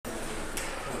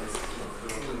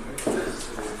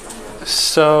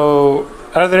So,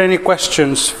 are there any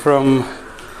questions from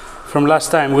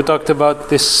last time? We talked about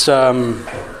this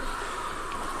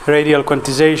radial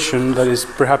quantization that is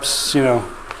perhaps, a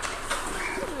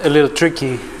little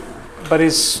tricky, but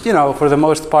is, for the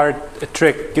most part, a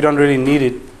trick. You don't really need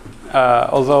it.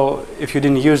 Although, if you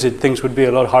didn't use it, things would be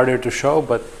a lot harder to show.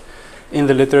 But in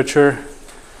the literature,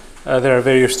 there are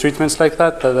various treatments like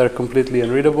that are completely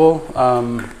unreadable.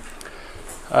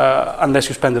 Unless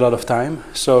you spend a lot of time.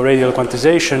 So radial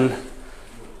quantization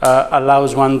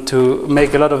allows one to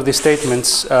make a lot of these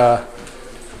statements,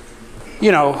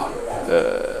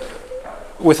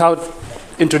 without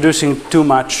introducing too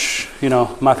much,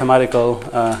 mathematical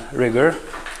rigor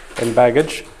and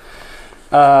baggage.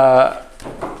 But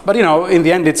in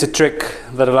the end, it's a trick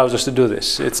that allows us to do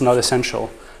this. It's not essential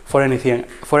for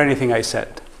anything I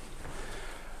said.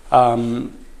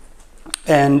 And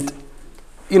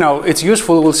it's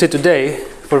useful, we'll see today,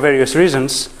 for various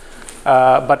reasons.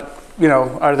 But,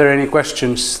 are there any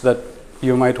questions that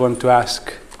you might want to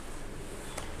ask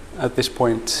at this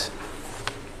point?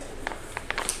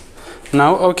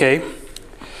 No? Okay.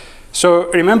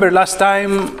 So remember last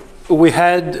time we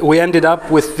ended up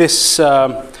with this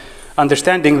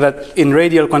understanding that in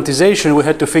radial quantization we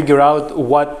had to figure out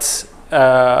what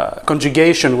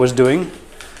conjugation was doing.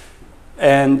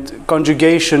 And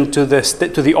conjugation to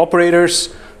the operators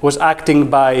was acting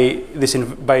by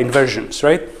inversions,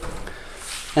 right?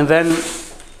 And then,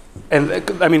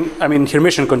 I mean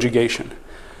Hermitian conjugation.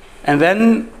 And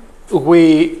then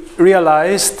we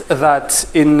realized that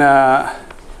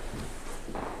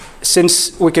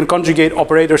since we can conjugate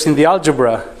operators in the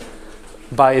algebra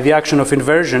by the action of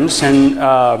inversions, and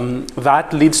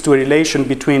that leads to a relation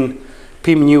between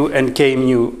p mu and k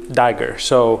mu dagger.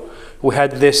 So we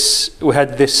had this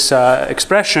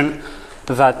expression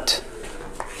that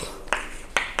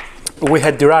we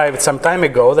had derived some time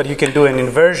ago, that you can do an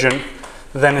inversion,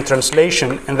 then a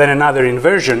translation, and then another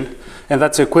inversion, and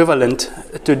that's equivalent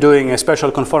to doing a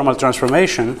special conformal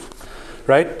transformation,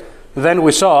 right? Then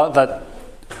we saw that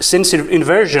since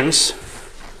inversions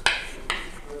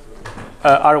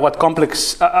are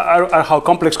how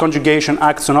complex conjugation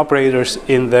acts on operators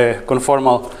in the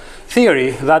conformal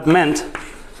theory, that meant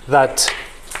that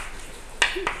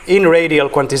in radial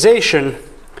quantization,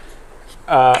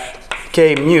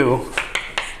 k mu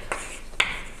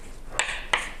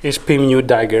is p mu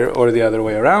dagger, or the other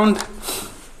way around.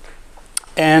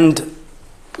 And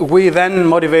we then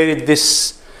motivated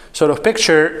this sort of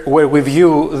picture where we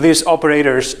view these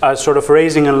operators as sort of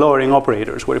raising and lowering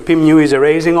operators, where p mu is a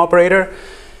raising operator.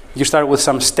 You start with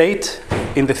some state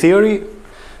in the theory,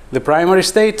 the primary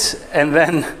state, and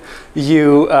then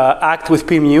you act with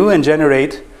p mu and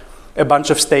generate a bunch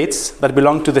of states that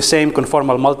belong to the same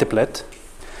conformal multiplet.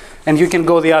 And you can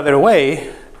go the other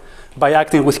way by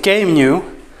acting with k mu,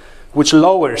 which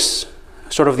lowers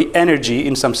sort of the energy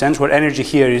in some sense, where energy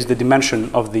here is the dimension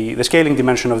of the scaling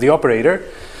dimension of the operator.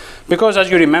 Because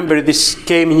as you remember, this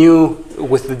k mu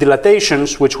with the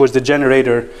dilatations, which was the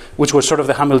generator, which was sort of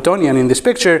the Hamiltonian in this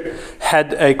picture,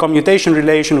 had a commutation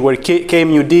relation where k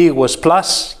mu d was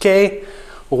plus k,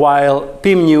 while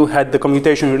p mu had the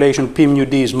commutation relation p mu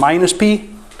d is minus p.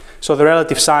 So the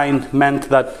relative sign meant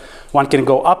that one can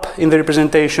go up in the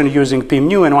representation using p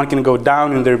mu, and one can go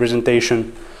down in the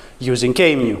representation using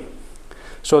k mu.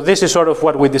 So this is sort of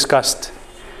what we discussed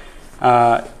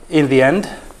in the end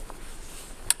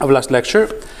of last lecture.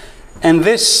 And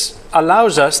this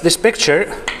allows us, this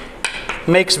picture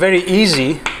makes very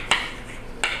easy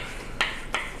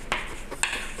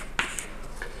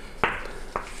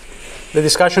the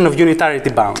discussion of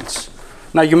unitarity bounds.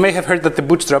 Now you may have heard that the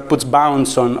bootstrap puts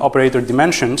bounds on operator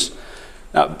dimensions.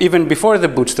 Even before the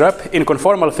bootstrap, in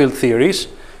conformal field theories,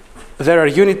 there are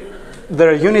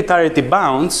unitarity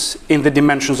bounds in the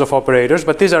dimensions of operators,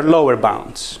 but these are lower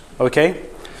bounds, okay?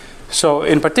 So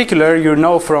in particular, you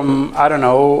know from, I don't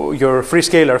know, your free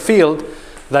scalar field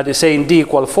that is, say, in D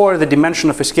equal 4, the dimension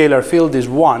of a scalar field is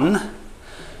 1.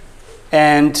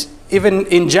 And even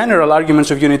in general,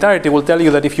 arguments of unitarity will tell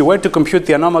you that if you were to compute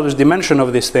the anomalous dimension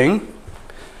of this thing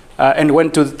and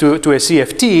went to a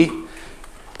CFT,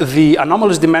 the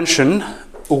anomalous dimension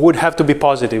would have to be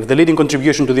positive. The leading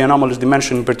contribution to the anomalous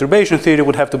dimension in perturbation theory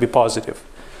would have to be positive.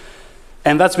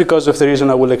 And that's because of the reason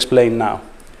I will explain now.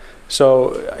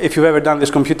 So if you've ever done this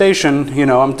computation,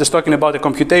 I'm just talking about a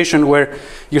computation where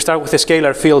you start with a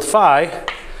scalar field phi,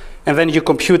 and then you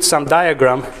compute some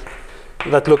diagram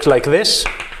that looks like this,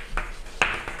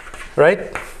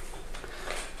 right?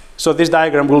 So this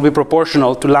diagram will be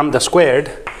proportional to lambda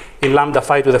squared in lambda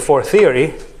phi to the 4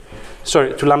 theory,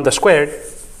 to lambda squared.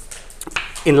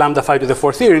 in lambda phi to the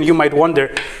 4th theory, and you might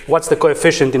wonder, what's the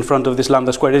coefficient in front of this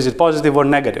lambda squared? Is it positive or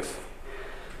negative?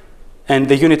 And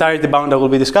the unitarity bound I will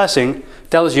be discussing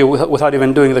tells you, without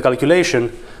even doing the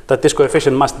calculation, that this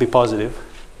coefficient must be positive.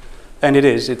 And it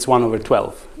is. It's 1 over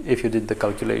 12, if you did the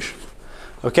calculation.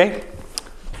 Okay?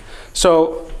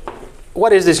 So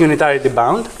what is this unitarity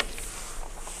bound?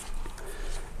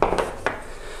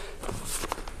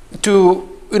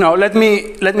 Let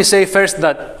me say first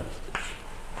that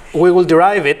we will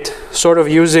derive it sort of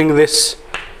using this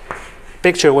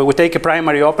picture where we take a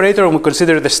primary operator and we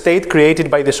consider the state created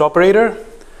by this operator.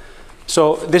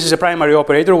 So this is a primary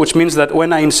operator, which means that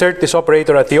when I insert this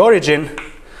operator at the origin,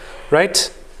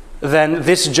 right, then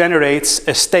this generates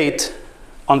a state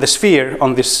on the sphere,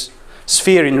 on this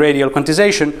sphere in radial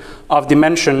quantization of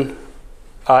dimension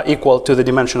equal to the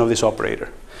dimension of this operator.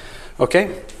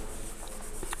 Okay?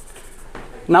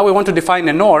 Now we want to define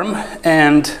a norm,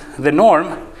 and the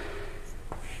norm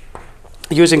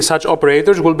using such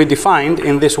operators will be defined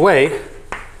in this way,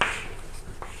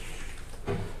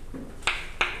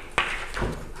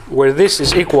 where this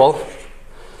is equal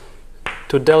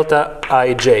to delta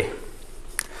ij.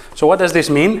 So what does this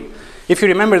mean? If you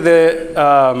remember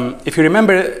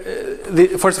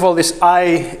first of all, this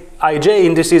ij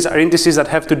indices are indices that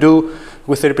have to do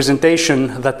with the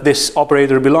representation that this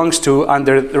operator belongs to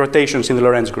under rotations in the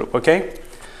Lorentz group, okay?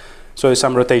 So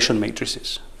some rotation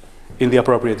matrices in the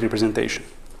appropriate representation.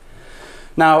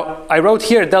 Now, I wrote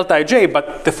here delta ij,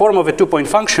 but the form of a two-point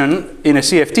function in a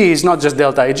CFT is not just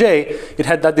delta ij, it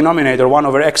had that denominator 1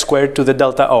 over x squared to the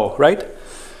delta O, right?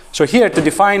 So here, to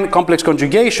define complex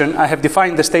conjugation, I have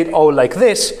defined the state O like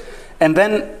this, and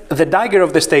then the dagger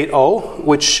of the state O,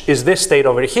 which is this state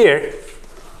over here,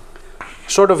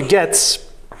 sort of gets,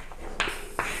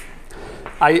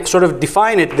 I sort of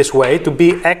define it this way to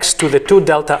be x to the 2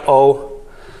 delta O,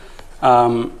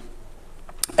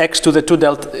 x to the 2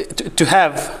 delta, to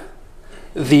have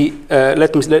the,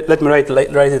 let me write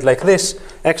it like this,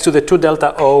 x to the 2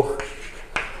 delta O,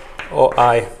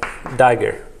 OI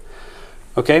dagger.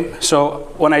 Okay,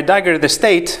 so when I dagger the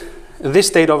state, this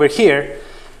state over here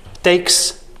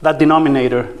takes that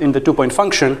denominator in the two-point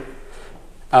function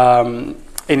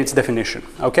in its definition,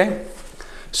 okay?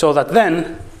 So that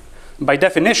then, by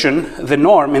definition, the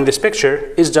norm in this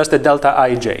picture is just a delta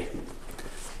ij,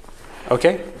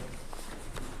 okay?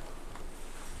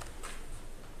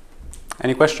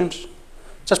 Any questions?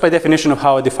 Just by definition of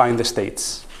how I define the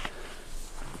states.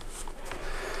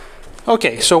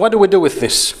 Okay, so what do we do with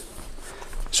this?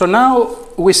 So now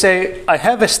we say I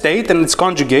have a state and its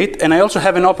conjugate, and I also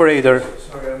have an operator.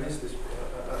 Sorry, I missed this.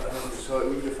 So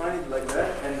we define it like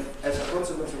that, and as a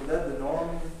consequence of that, the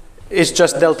norm is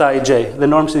just delta ij. The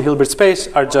norms in Hilbert space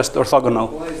are just orthogonal,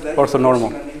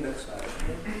 orthonormal.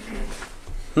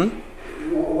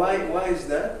 Why is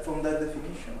that from that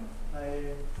definition?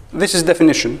 This is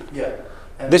definition. Yeah.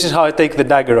 This is how I take the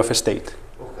dagger of a state.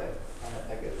 Okay.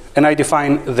 I get it. And I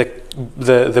define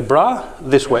the bra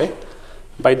this way,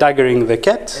 by daggering the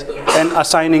ket and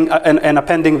assigning and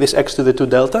appending this x to the 2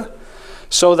 delta,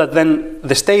 so that then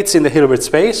the states in the Hilbert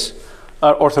space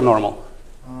are orthonormal.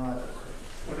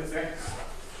 What is x?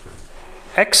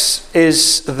 X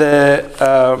is the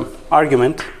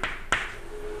argument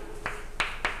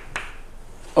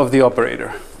of the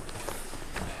operator.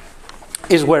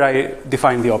 Is where I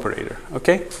define the operator.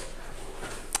 Okay.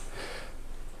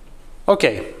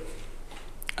 Okay.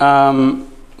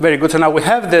 Very good. So now we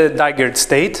have the daggered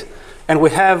state, and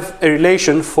we have a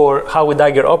relation for how we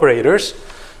dagger operators.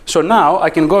 So now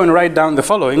I can go and write down the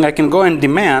following. I can go and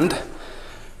demand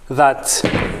that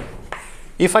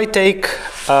if I take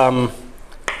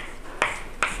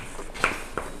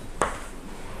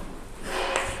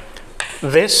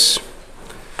this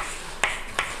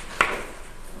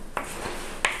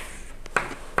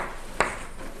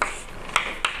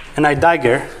and I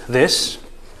dagger this,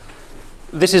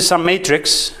 this is some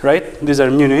matrix, right? These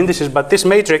are mu indices, but this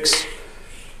matrix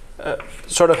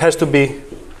sort of has to be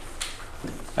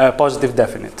positive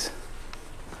definite.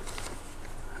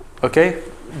 Okay?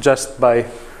 Just by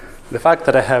the fact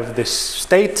that I have this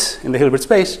state in the Hilbert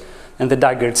space and the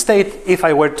daggered state, if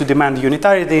I were to demand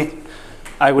unitarity,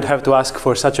 I would have to ask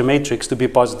for such a matrix to be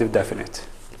positive definite.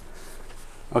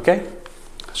 Okay?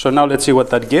 So now let's see what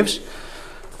that gives.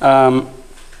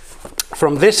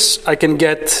 From this, I can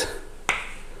get,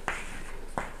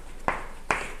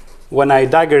 when I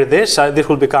dagger this, this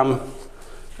will become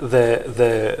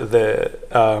the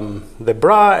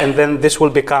bra, and then this will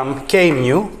become k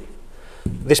mu.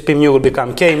 This p mu will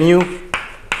become k mu.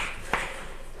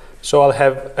 So I'll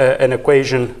have an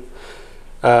equation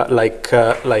like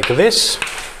this,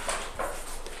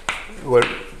 where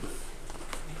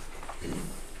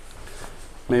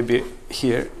maybe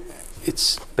here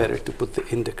it's better to put the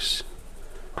index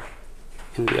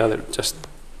in the other, just,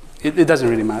 it doesn't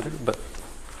really matter, but.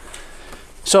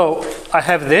 So I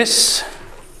have this,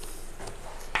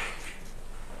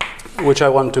 which I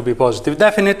want to be positive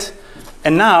definite,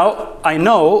 and now I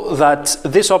know that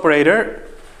this operator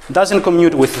doesn't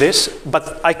commute with this,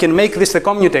 but I can make this the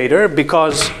commutator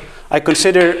because I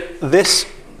consider this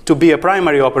to be a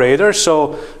primary operator,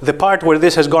 so the part where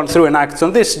this has gone through and acts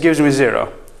on this gives me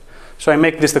 0. So I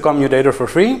make this the commutator for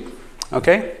free,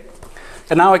 okay?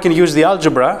 And now I can use the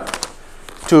algebra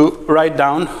to write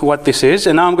down what this is,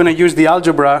 and now I'm going to use the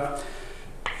algebra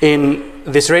in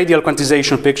this radial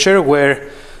quantization picture where,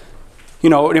 you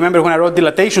know, remember when I wrote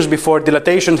dilatations before,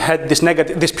 dilatation had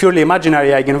this purely imaginary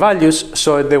eigenvalues,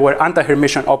 so they were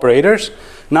anti-Hermitian operators.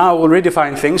 Now we'll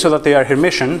redefine things so that they are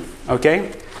Hermitian,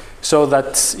 okay? So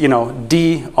that, you know,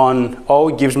 D on O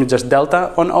gives me just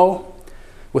delta on O,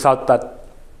 without that,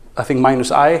 I think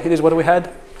minus I is what we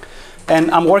had.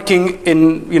 And I'm working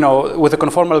in, you know, with a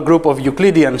conformal group of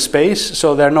Euclidean space,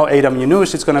 so there are no eta mu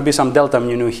nus, it's going to be some delta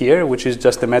mu nu here, which is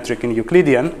just a metric in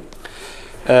Euclidean.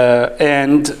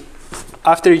 And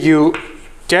after you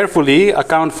carefully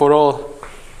account for all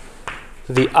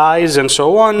the i's and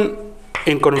so on,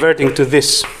 in converting to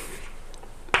this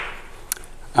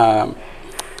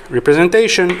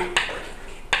representation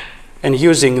and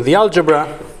using the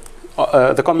algebra,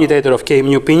 the commutator of k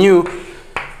mu p nu,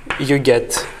 you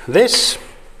get this.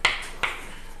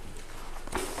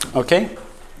 Okay?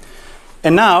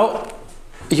 And now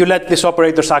you let these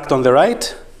operators act on the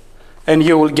right, and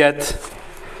you will get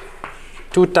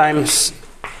 2 times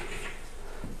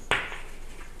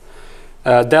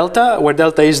delta, where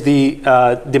delta is the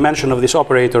dimension of this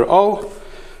operator O,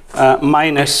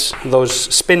 minus those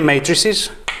spin matrices.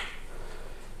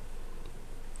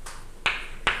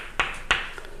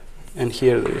 And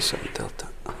here there is some delta.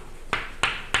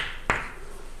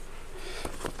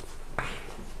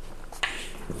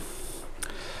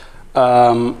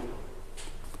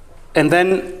 And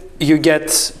then you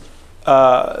get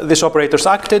these operators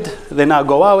acted, they now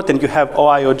go out, and you have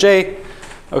OI, OJ,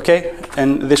 okay?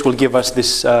 And this will give us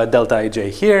this delta IJ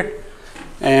here.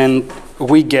 And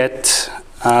we get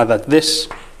that this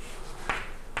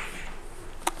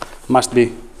must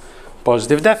be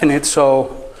positive definite.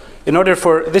 So in order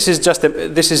for, this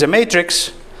is a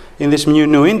matrix in this mu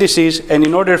nu indices, and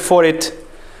in order for it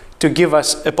to give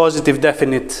us a positive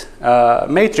definite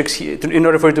matrix here, in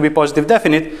order for it to be positive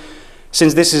definite,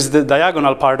 since this is the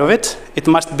diagonal part of it, it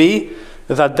must be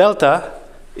that delta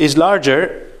is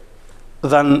larger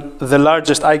than the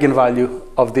largest eigenvalue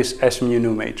of this S mu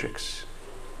nu matrix.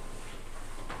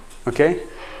 Okay?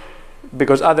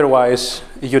 Because otherwise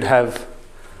you'd have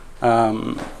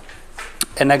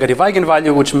a negative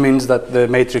eigenvalue, which means that the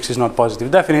matrix is not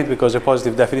positive definite, because a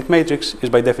positive definite matrix is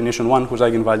by definition one whose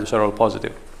eigenvalues are all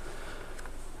positive.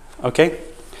 Okay?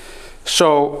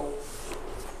 So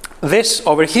this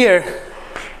over here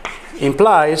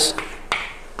implies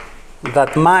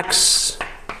that max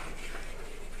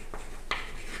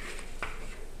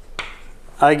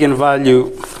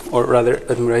eigenvalue, or rather,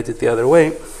 let me write it the other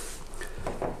way,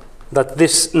 that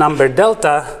this number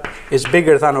delta is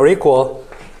bigger than or equal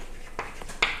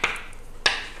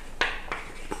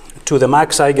to the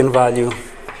max eigenvalue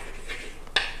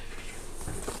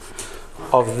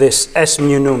of this S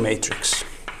mu nu matrix.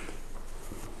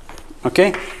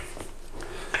 Okay?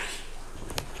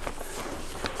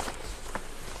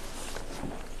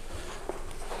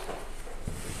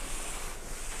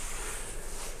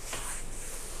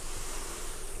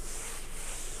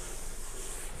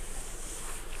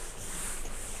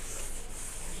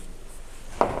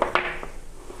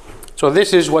 So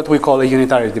this is what we call a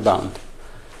unitarity bound.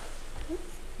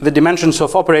 The dimensions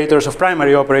of operators, of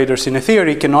primary operators in a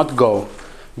theory, cannot go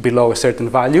below a certain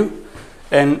value,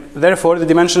 and therefore the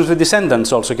dimensions of the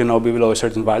descendants also cannot be below a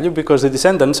certain value, because the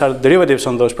descendants are derivatives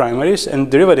on those primaries, and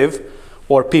derivative,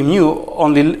 or p mu,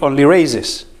 only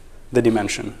raises the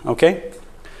dimension. Okay?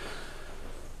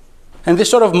 And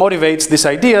this sort of motivates this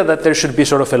idea that there should be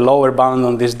sort of a lower bound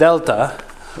on this delta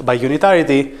by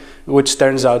unitarity, which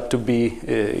turns out to be,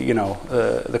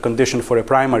 the condition for a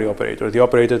primary operator, the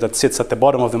operator that sits at the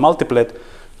bottom of the multiplet,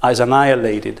 is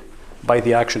annihilated by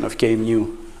the action of k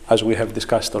mu, as we have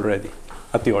discussed already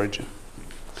at the origin.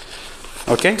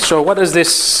 Okay, so what does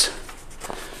this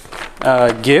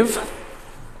give?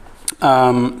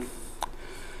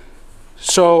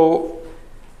 So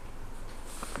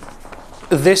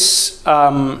this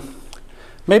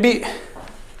maybe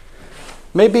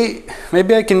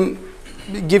I can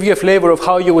give you a flavor of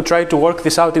how you would try to work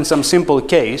this out in some simple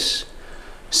case.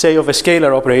 say, of a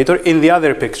scalar operator in the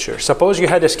other picture. Suppose you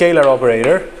had a scalar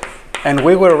operator, and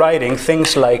we were writing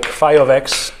things like phi of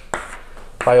x,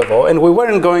 phi of O, and we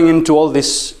weren't going into all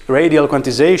this radial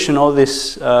quantization,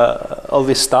 all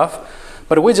this stuff,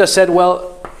 but we just said,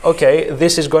 well, okay,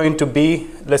 this is going to be,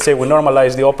 let's say we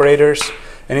normalize the operators,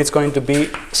 and it's going to be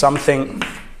something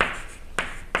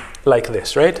like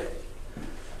this, right?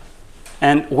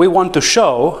 And we want to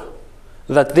show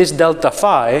that this delta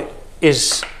phi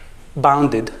is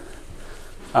bounded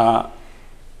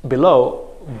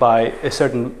below by a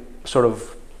certain sort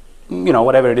of,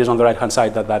 whatever it is on the right-hand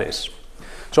side that is.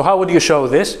 So how would you show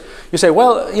this? You say,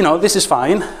 well, this is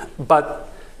fine, but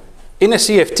in a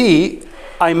CFT,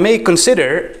 I may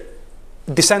consider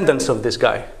descendants of this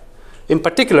guy. In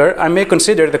particular, I may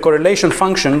consider the correlation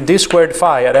function d squared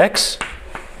phi at x,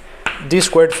 d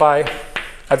squared phi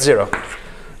at 0.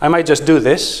 I might just do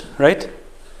this, right?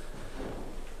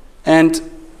 And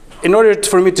in order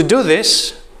for me to do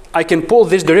this, I can pull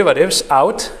these derivatives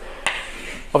out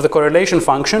of the correlation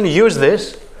function, use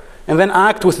this, and then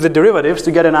act with the derivatives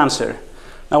to get an answer.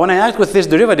 Now, when I act with these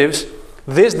derivatives,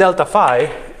 this delta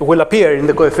phi will appear in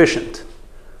the coefficient,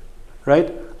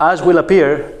 right? As will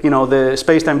appear, the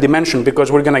space-time dimension,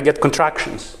 because we're going to get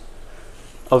contractions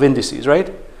of indices,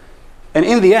 right? And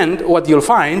in the end, what you'll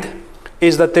find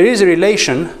is that there is a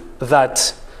relation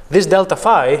that this delta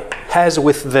phi has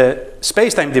with the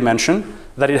space-time dimension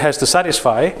that it has to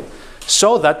satisfy,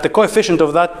 so that the coefficient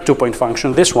of that two-point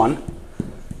function, this one,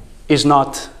 is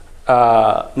not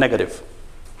negative.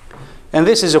 And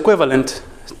this is equivalent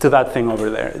to that thing over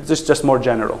there. It's just more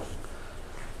general.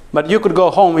 But you could go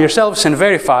home yourselves and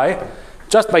verify,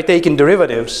 just by taking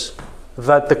derivatives,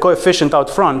 that the coefficient out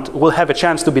front will have a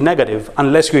chance to be negative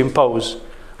unless you impose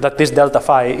that this delta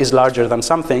phi is larger than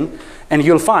something. And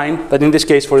you'll find that in this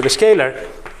case, for the scalar,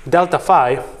 delta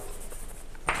phi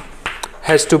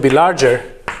has to be larger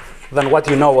than what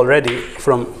you know already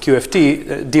from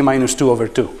QFT, d minus 2 over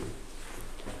 2.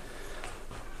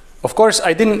 Of course,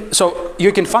 I didn't, so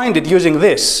you can find it using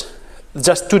this,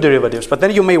 just 2 derivatives. But then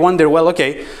you may wonder, well,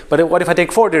 okay, but what if I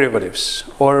take 4 derivatives,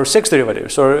 or 6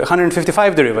 derivatives, or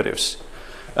 155 derivatives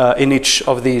in each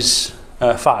of these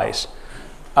phis?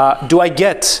 Do I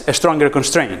get a stronger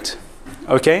constraint?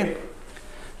 Okay?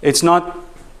 It's not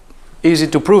easy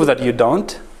to prove that you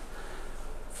don't.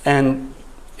 And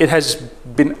it has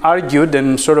been argued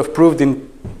and sort of proved in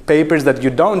papers that you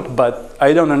don't, but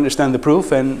I don't understand the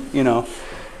proof, and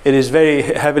it is very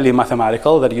heavily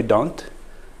mathematical that you don't.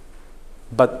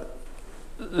 But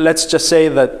let's just say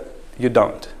that you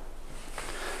don't.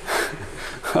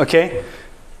 Okay?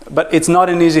 But it's not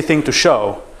an easy thing to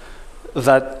show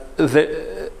that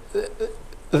there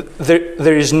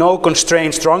is no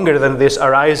constraint stronger than this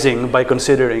arising by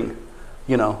considering,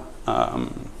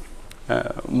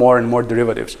 more and more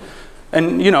derivatives.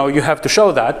 And you have to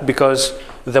show that because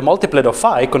the multiplet of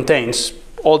phi contains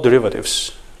all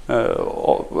derivatives,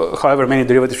 however many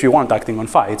derivatives you want acting on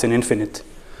phi. It's an infinite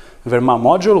Fermat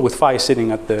module with phi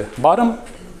sitting at the bottom.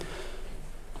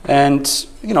 And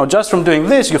just from doing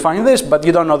this, you find this, but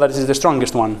you don't know that this is the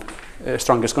strongest one,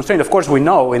 strongest constraint. Of course, we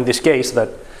know in this case that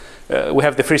we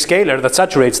have the free scalar that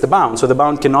saturates the bound, so the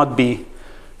bound cannot be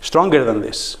stronger than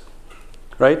this,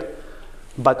 right?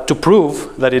 But to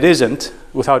prove that it isn't,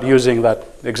 without using that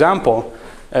example,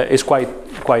 is quite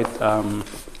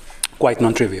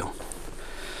non-trivial.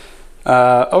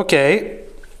 Okay,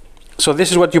 so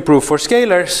this is what you prove for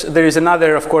scalars. There is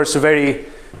another, of course, very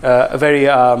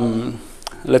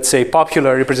let's say,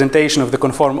 popular representation of the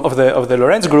the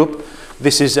Lorentz group.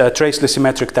 This is traceless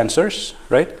symmetric tensors,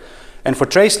 right? And for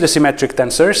traceless symmetric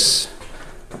tensors,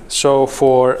 so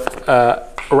for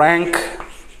rank,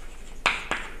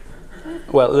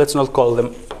 well, let's not call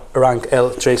them rank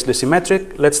L traceless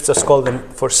symmetric. Let's just call them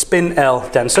for spin L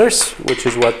tensors, which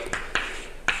is what,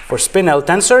 for spin L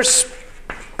tensors,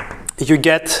 you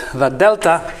get that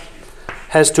delta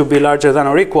has to be larger than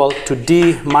or equal to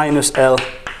d minus L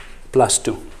plus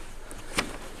 2.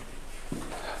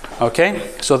 Okay,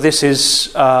 so this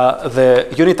is the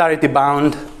unitarity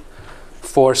bound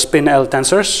for spin L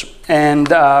tensors, and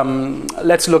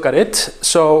let's look at it.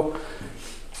 So,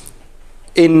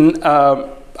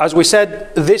 as we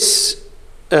said, this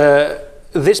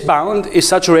bound is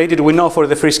saturated. We know for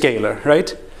the free scalar,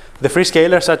 right? The free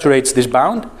scalar saturates this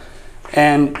bound,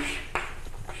 and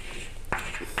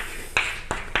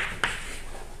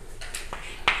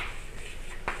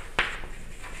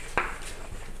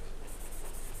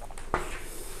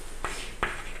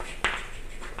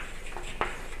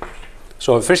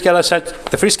so the free scalar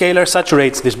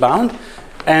saturates this bound,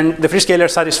 and the free scalar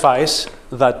satisfies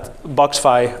that box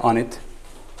phi on it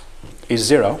is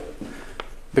 0.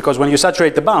 Because when you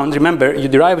saturate the bound, remember, you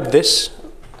derived this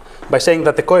by saying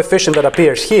that the coefficient that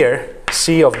appears here,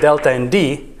 C of delta and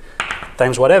D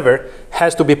times whatever,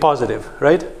 has to be positive,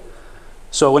 right?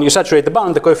 So when you saturate the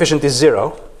bound, the coefficient is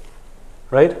 0,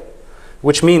 right?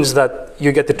 Which means that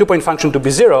you get the 2-point function to be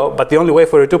 0, but the only way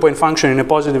for a 2-point function in a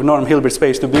positive norm Hilbert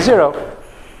space to be 0,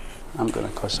 I'm going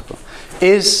to cause a problem,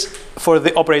 is for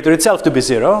the operator itself to be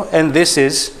 0, and this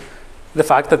is the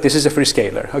fact that this is a free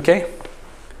scalar, okay?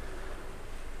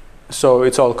 So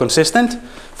it's all consistent.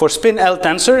 For spin L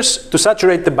tensors, to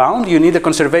saturate the bound, you need a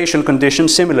conservation condition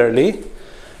similarly.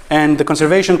 And the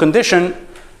conservation condition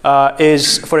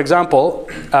is, for example,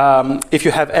 if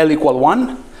you have L equal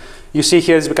 1, you see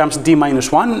here it becomes D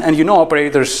minus 1, and you know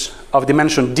operators of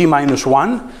dimension D minus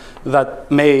 1 that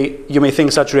you may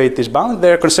think saturate this bound.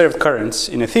 They're conserved currents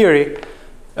in a theory.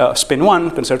 Spin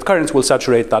 1, conserved currents, will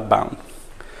saturate that bound.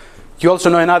 You also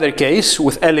know another case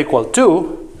with L equal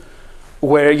 2,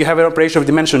 where you have an operation of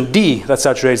dimension D that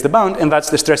saturates the bound, and that's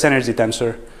the stress energy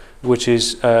tensor, which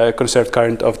is a conserved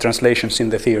current of translations in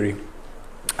the theory,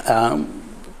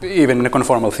 even in a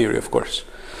conformal theory, of course.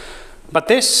 But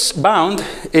this bound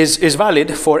is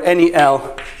valid for any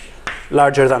L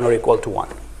larger than or equal to 1.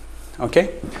 Okay?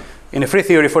 In a free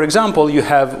theory, for example, you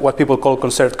have what people call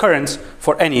conserved currents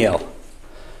for any L.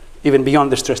 Even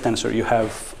beyond the stress tensor, you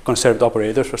have conserved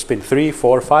operators for spin 3,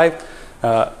 4, 5.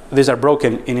 These are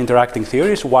broken in interacting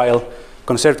theories, while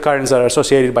conserved currents that are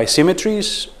associated by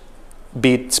symmetries,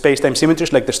 be it space-time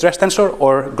symmetries like the stress tensor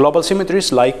or global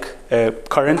symmetries like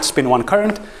current, spin 1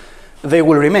 current, they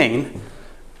will remain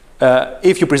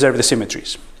if you preserve the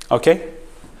symmetries. Okay?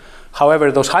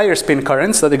 However, those higher spin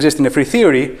currents that exist in a free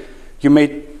theory,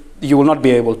 you will not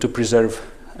be able to preserve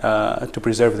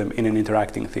them in an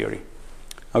interacting theory.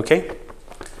 Okay?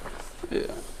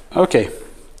 Okay.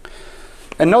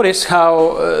 And notice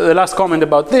how the last comment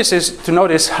about this is to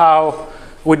notice how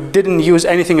we didn't use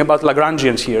anything about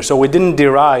Lagrangians here. So we didn't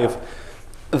derive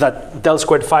that del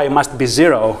squared phi must be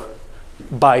 0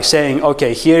 by saying,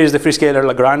 okay, here is the free scalar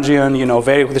Lagrangian,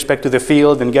 vary with respect to the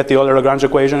field and get the Euler Lagrange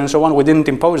equation and so on. We didn't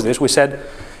impose this. We said,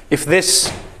 if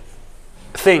this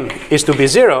thing is to be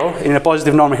 0 in a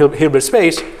positive normal Hilbert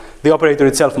space, the operator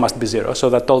itself must be 0. So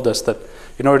that told us that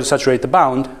in order to saturate the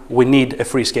bound, we need a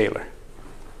free scalar.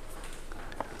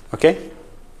 Okay?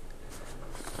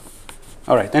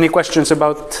 All right, any questions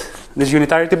about these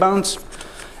unitarity bounds?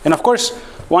 And of course,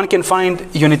 one can find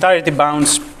unitarity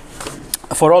bounds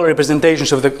for all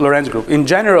representations of the Lorentz group. In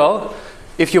general,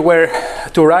 if you were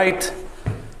to write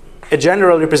a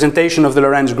general representation of the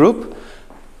Lorentz group,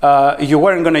 you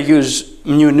weren't going to use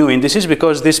mu indices,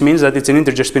 because this means that it's an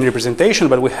integer spin representation,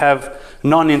 but we have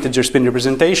non-integer spin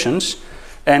representations.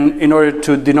 And in order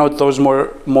to denote those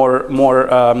more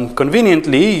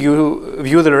conveniently, you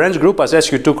view the Lorentz group as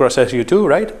SU2 cross SU2,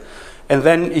 right? And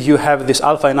then you have this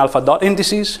alpha and alpha dot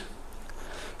indices.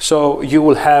 So you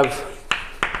will have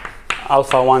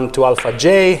alpha 1 to alpha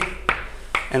j,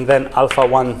 and then alpha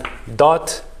 1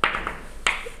 dot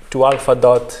to alpha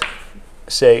dot,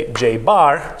 say, j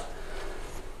bar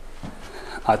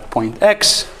at point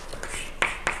x.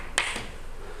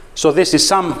 So this is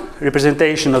some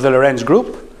representation of the Lorentz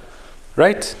group,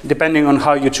 right? Depending on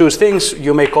how you choose things,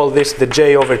 you may call this the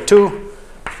j over 2,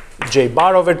 j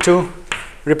bar over 2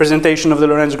 representation of the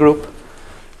Lorentz group.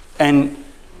 And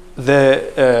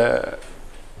the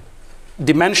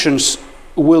dimensions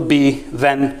will be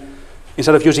then,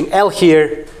 instead of using L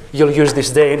here, you'll use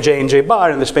this j and j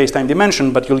bar in the space-time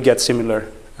dimension, but you'll get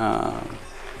similar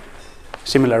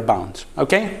bounds,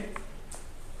 okay?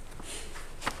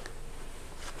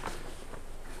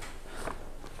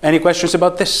 Any questions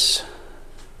about this?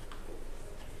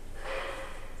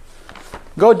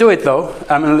 Go do it though.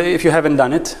 I mean, if you haven't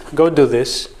done it, go do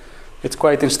this. It's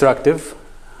quite instructive.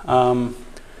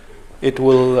 It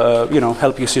will,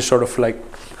 help you see sort of like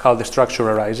how the structure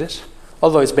arises,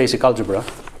 although it's basic algebra.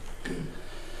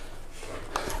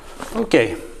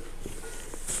 Okay.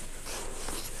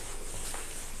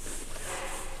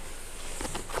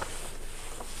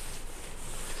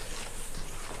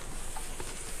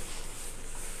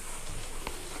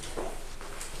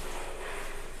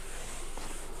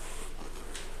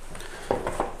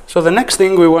 So the next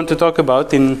thing we want to talk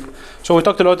about so we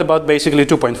talked a lot about basically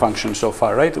 2-point functions so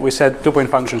far, right? We said 2-point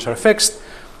functions are fixed.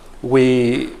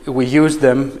 We used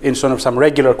them in sort of some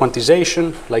regular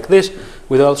quantization like this.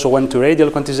 We also went to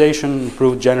radial quantization,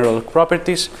 proved general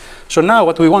properties. So now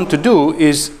what we want to do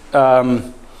is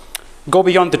go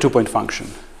beyond the 2-point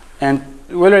function. And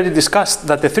we already discussed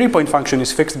that the 3-point function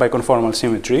is fixed by conformal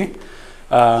symmetry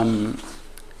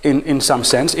in some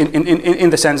sense, in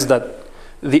the sense that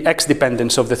the x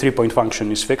dependence of the 3-point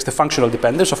function is fixed, the functional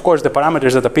dependence. Of course, the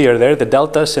parameters that appear there, the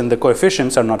deltas and the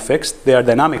coefficients are not fixed. They are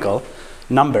dynamical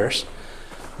numbers.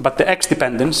 But the x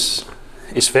dependence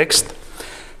is fixed.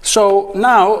 So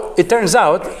now it turns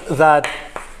out that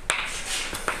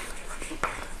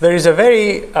there is a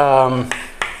very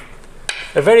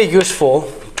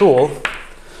useful tool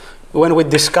when we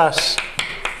discuss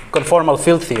conformal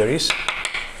field theories.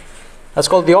 That's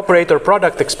called the operator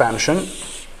product expansion.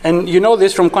 And you know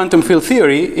this from quantum field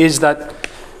theory, is that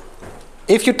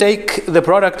if you take the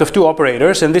product of two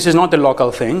operators, and this is not a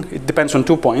local thing, it depends on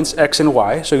 2 points, x and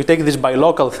y, so you take this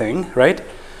bilocal thing, right?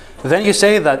 Then you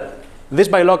say that this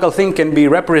bilocal thing can be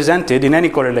represented in any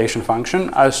correlation function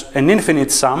as an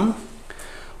infinite sum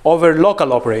over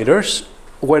local operators,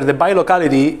 where the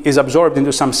bilocality is absorbed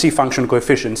into some C function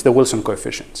coefficients, the Wilson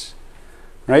coefficients,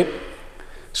 right?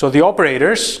 So the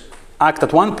operators act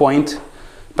at one point,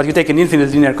 but you take an infinite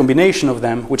linear combination of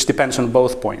them, which depends on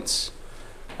both points.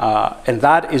 And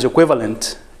that is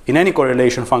equivalent in any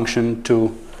correlation function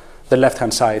to the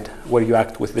left-hand side, where you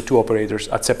act with the two operators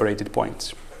at separated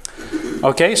points.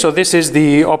 Okay, so this is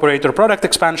the operator product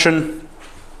expansion.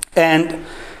 And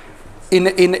in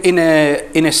a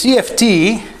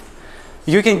CFT,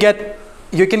 you can get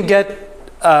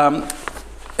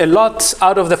a lot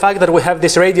out of the fact that we have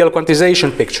this radial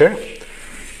quantization picture.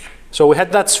 So we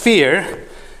had that sphere,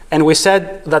 and we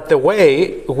said that the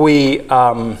way we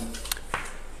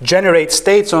generate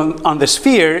states on the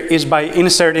sphere is by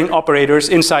inserting operators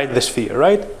inside the sphere,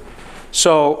 right?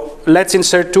 So let's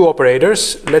insert two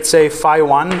operators. Let's say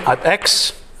phi1 at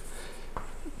x,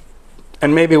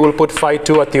 and maybe we'll put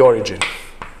phi2 at the origin.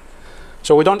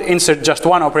 So we don't insert just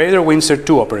one operator, we insert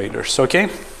two operators, okay?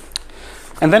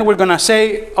 And then we're gonna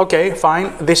say, okay,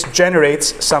 fine, this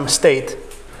generates some state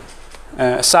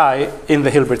psi in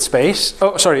the Hilbert space.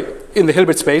 Oh, sorry, in the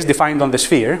Hilbert space defined on the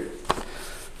sphere.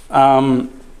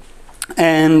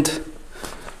 And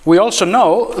we also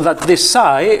know that this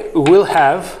psi will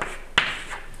have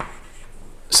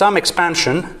some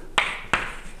expansion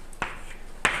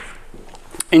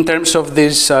in terms of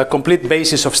this complete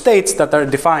basis of states that are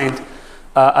defined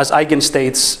as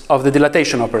eigenstates of the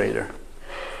dilatation operator.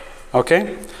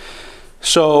 Okay?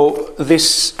 So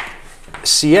this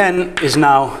Cn is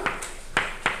now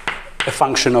a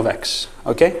function of x,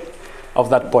 okay? Of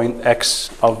that point x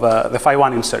of the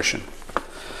phi1 insertion.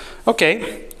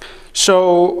 Okay,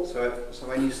 so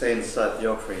when you say insert the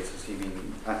operators, you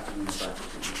mean actively insert?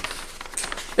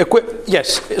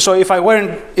 Yes. So if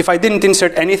I didn't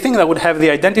insert anything, that would have the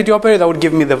identity operator. That would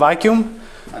give me the vacuum.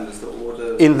 And is the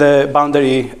order in the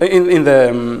boundary in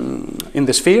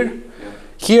the sphere? Yeah.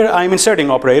 Here I'm inserting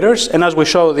operators, and as we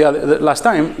showed the last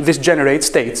time, this generates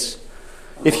states.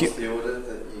 And what's the order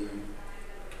that you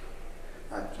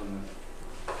act on?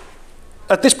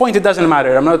 At this point, it doesn't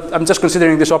matter. I'm just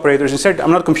considering these operators insert.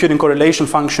 I'm not computing correlation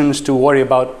functions to worry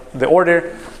about the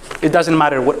order. It doesn't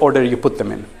matter what order you put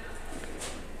them in.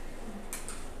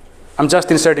 I'm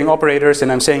just inserting operators,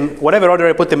 and I'm saying whatever order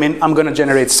I put them in, I'm going to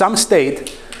generate some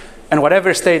state, and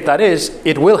whatever state that is,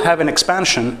 it will have an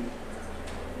expansion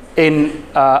in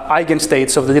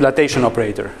eigenstates of the dilatation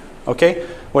operator, okay?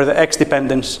 Where the x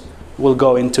dependence will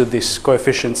go into this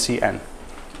coefficient Cn.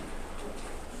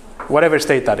 Whatever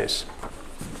state that is.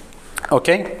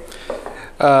 Okay?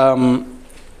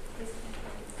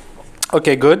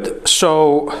 Okay, good.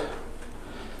 So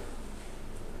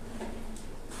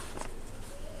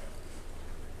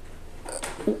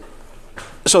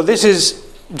this is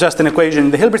just an equation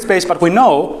in the Hilbert space, but we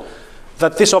know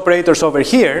that these operators over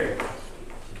here,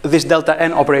 these delta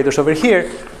n operators over here,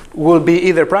 will be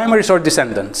either primaries or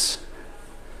descendants.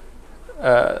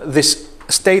 This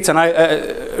states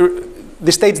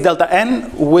delta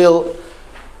n will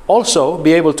also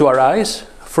be able to arise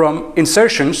from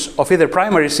insertions of either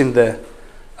primaries in the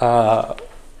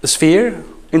sphere,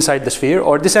 inside the sphere,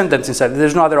 or descendants inside.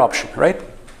 There's no other option, right?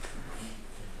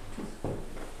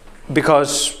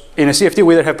 Because in a CFT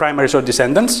we either have primaries or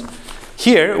descendants.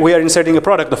 Here we are inserting a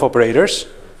product of operators.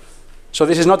 So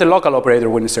this is not a local operator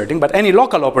we're inserting, but any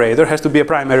local operator has to be a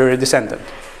primary or a descendant.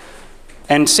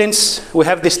 And since we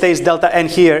have the states delta n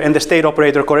here and the state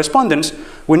operator correspondence,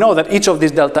 we know that each of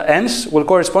these delta n's will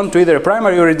correspond to either a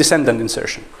primary or a descendant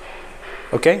insertion.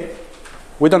 Okay?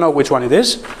 We don't know which one it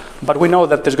is, but we know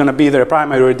that there's going to be either a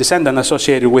primary or a descendant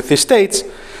associated with these states.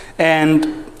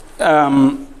 And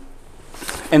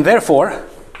therefore,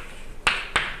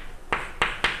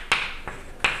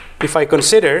 if I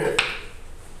consider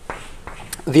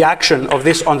the action of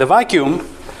this on the vacuum,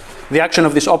 the action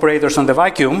of these operators on the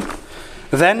vacuum,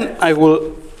 then I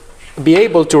will be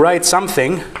able to write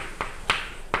something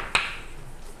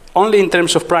only in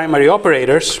terms of primary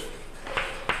operators.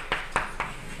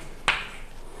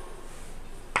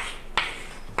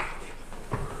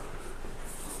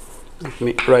 Let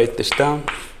me write this down.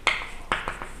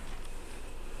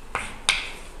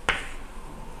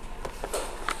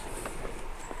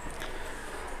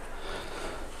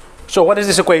 So what does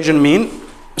this equation mean?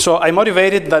 So I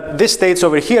motivated that these states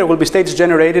over here will be states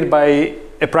generated by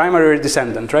a primary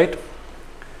descendant, right?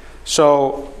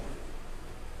 So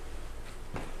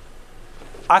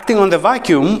acting on the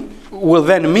vacuum will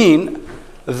then mean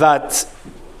that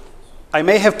I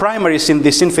may have primaries in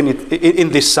this in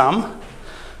this sum,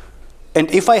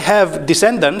 and if I have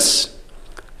descendants,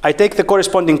 I take the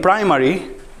corresponding primary,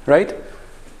 right?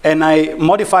 And I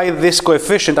modify this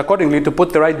coefficient accordingly to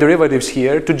put the right derivatives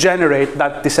here to generate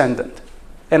that descendant.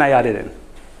 And I add it in.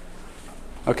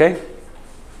 Okay?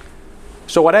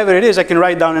 So whatever it is, I can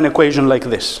write down an equation like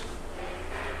this,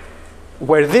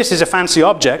 where this is a fancy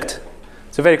object.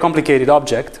 It's a very complicated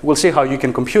object. We'll see how you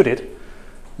can compute it.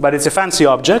 But it's a fancy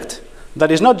object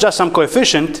that is not just some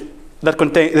coefficient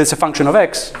that's a function of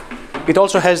x. It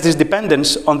also has this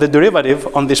dependence on the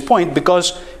derivative on this point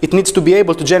because it needs to be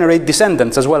able to generate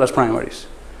descendants as well as primaries.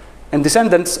 And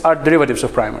descendants are derivatives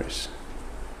of primaries.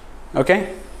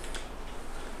 Okay?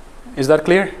 Is that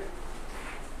clear?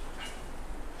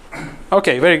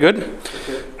 Okay, very good.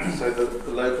 Okay. So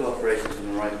the local operations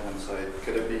on the right-hand side,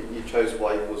 could it be, you chose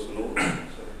y equals 0,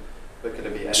 but could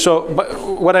it be any? So but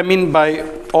what I mean by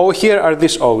O here are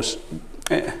these O's.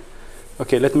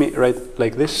 Okay, let me write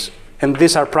like this. And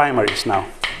these are primaries now.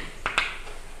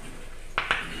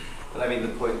 But I mean the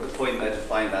point there to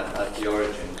find that at the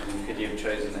origin, could you have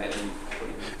chosen any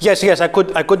point? Yes, I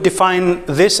could define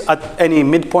this at any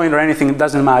midpoint or anything, it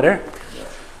doesn't matter.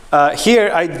 Yeah.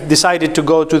 Here I decided to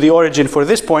go to the origin for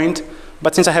this point,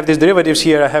 but since I have these derivatives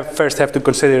here, I first have to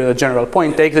consider the general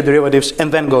point, take the derivatives,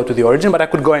 and then go to the origin, but I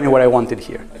could go anywhere I wanted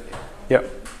here. Okay. Yeah.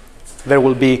 There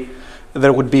would be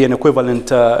an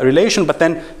equivalent relation, but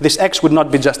then this x would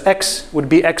not be just x, would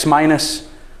be x minus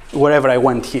wherever I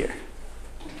went here.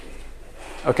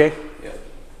 Okay? Yeah.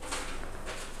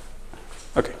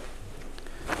 Okay.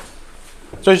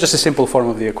 So it's just a simple form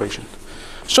of the equation.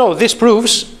 So this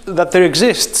proves that there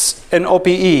exists an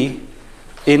OPE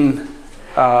in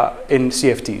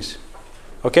CFTs.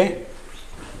 Okay?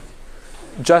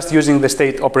 Just using the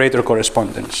state operator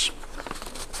correspondence.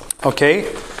 Okay?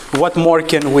 What more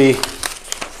can we...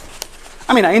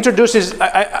 I mean, I introduced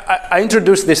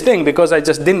this thing because I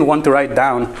just didn't want to write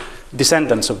down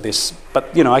descendants of this.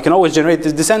 But, you know, I can always generate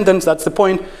these descendants. That's the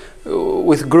point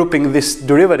with grouping these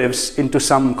derivatives into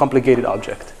some complicated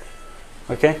object.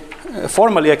 Okay?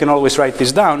 Formally, I can always write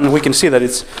this down, and we can see that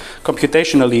it's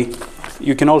computationally,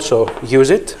 you can also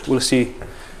use it. We'll see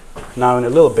now in a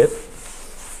little bit.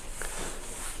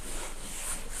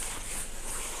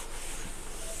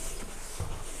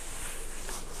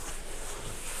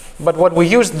 But what we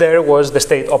used there was the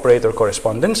state operator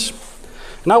correspondence.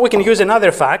 Now we can use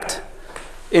another fact.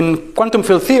 In quantum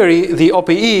field theory, the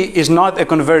OPE is not a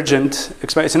convergent,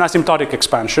 it's an asymptotic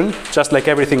expansion, just like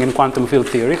everything in quantum field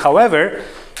theory. However,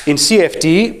 in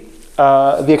CFT,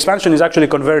 the expansion is actually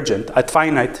convergent at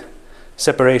finite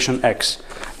separation x.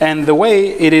 And the way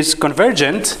it is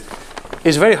convergent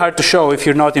is very hard to show if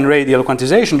you're not in radial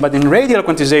quantization. But in radial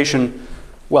quantization,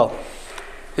 well,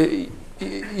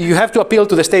 you have to appeal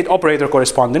to the state operator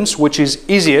correspondence, which is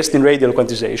easiest in radial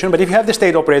quantization. But if you have the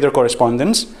state operator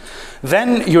correspondence,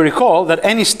 then you recall that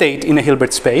any state in a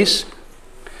Hilbert space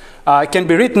can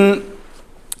be written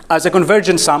as a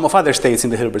convergent sum of other states in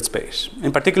the Hilbert space.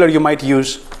 In particular, you might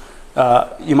use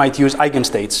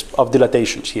eigenstates of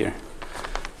dilatations here.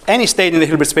 Any state in the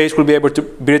Hilbert space will be able to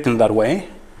be written that way,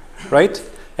 right?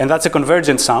 And that's a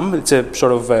convergent sum. It's a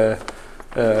sort of a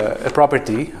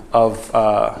property of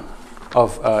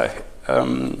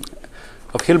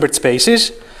Hilbert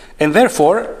spaces, and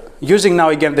therefore, using now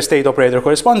again the state operator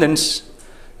correspondence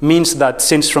means that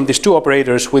since from these two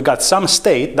operators we got some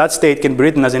state, that state can be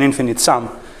written as an infinite sum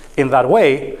in that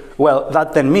way. Well,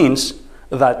 that then means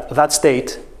that that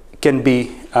state can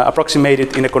be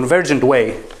approximated in a convergent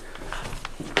way,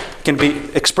 can be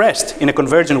expressed in a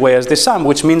convergent way as this sum,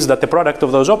 which means that the product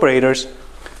of those operators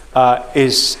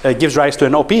gives rise to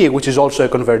an OPE, which is also a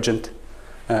convergent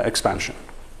expansion.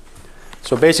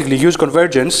 So basically use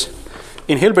convergence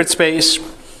in Hilbert space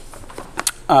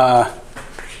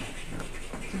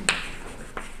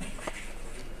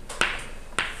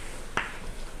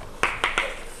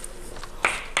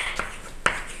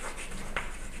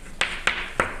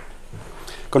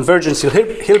convergence in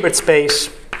Hilbert space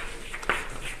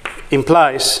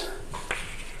implies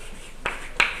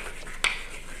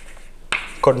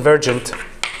convergent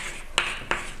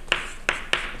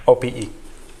OPE.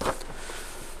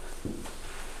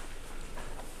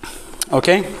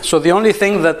 Okay, so the only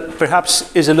thing that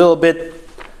perhaps is a little bit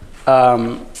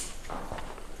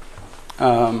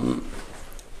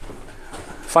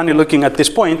funny looking at this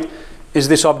point is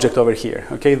this object over here,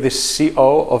 okay, this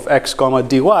CO of x comma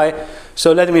dy.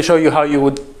 So let me show you how you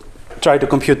would try to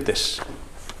compute this,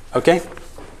 okay?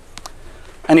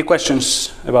 Any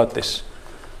questions about this?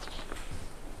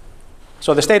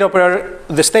 So the state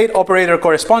operator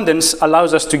correspondence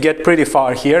allows us to get pretty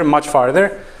far here, much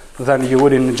farther than you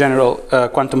would in general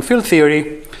quantum field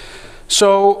theory.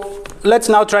 So let's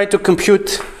now try to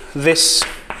compute this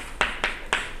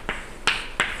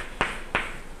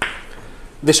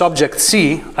object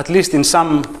C, at least in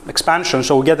some expansion,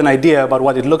 so we get an idea about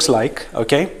what it looks like,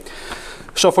 okay?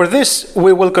 So for this,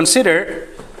 we will consider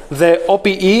the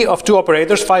OPE of two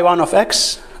operators, phi1 of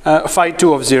x,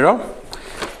 phi2 of 0,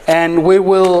 and we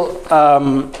will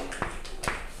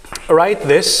write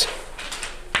this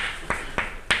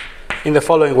in the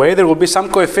following way. There will be some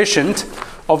coefficient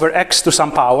over x to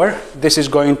some power. This is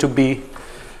going to be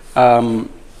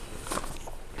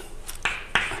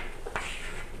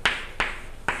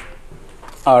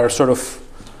our sort of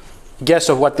guess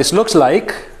of what this looks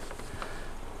like.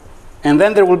 And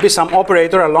then there will be some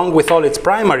operator along with all its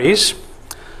primaries,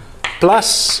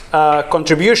 plus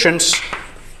contributions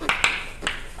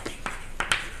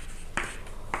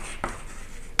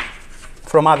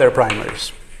from other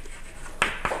primaries.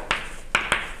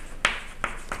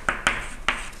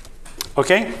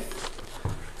 Okay?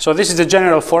 So this is the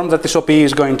general form that this OPE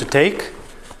is going to take.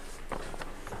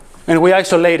 And we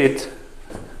isolated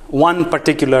one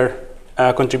particular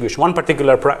contribution, one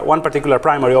particular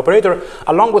primary operator,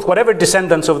 along with whatever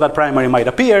descendants of that primary might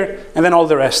appear, and then all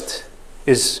the rest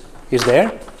is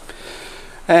there.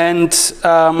 And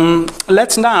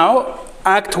let's now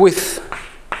act with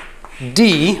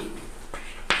D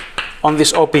on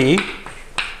this OPE.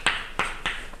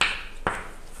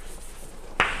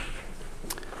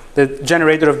 The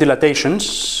generator of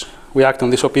dilatations. We act on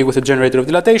this OPE with a generator of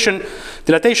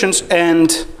dilatations,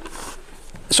 and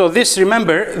so this,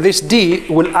 remember, this D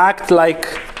will act like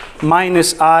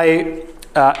minus I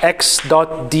x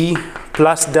dot D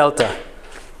plus delta,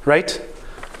 right?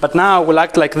 But now will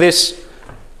act like this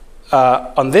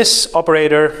on this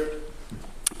operator.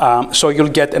 So you'll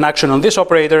get an action on this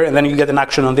operator, and then you get an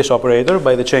action on this operator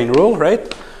by the chain rule,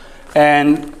 right?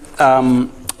 And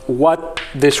what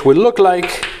this will look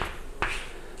like.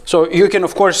 So you can,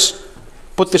 of course,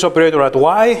 put this operator at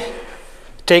y,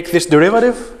 take this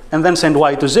derivative, and then send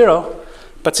y to 0.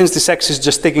 But since this x is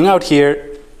just sticking out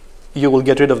here, you will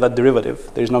get rid of that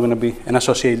derivative. There's not going to be an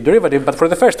associated derivative. But for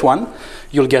the first one,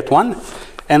 you'll get 1.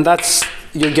 And that's,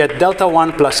 you'll get delta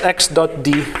 1 plus x dot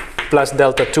d plus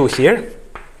delta 2 here.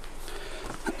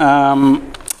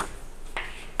 And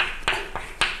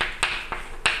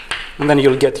then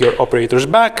you'll get your operators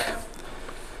back.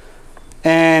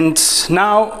 And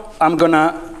now I'm going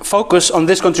to focus on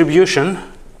this contribution,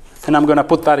 and I'm going to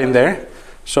put that in there.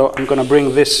 So I'm going to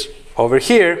bring this over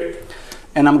here,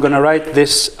 and I'm going to write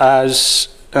this as,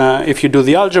 if you do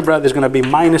the algebra, there's going to be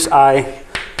minus I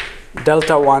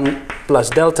delta 1 plus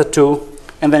delta 2,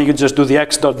 and then you just do the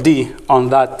x dot d on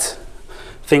that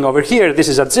thing over here. This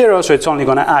is at 0, so it's only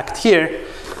going to act here.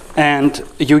 And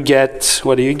you get,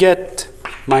 what do you get?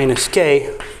 Minus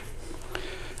k.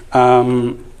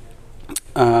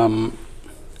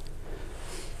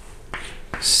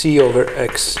 C over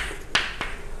x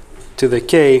to the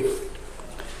k.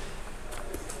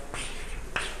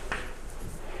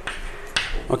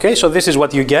 Okay, so this is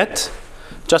what you get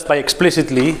just by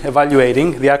explicitly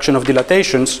evaluating the action of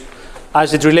dilatations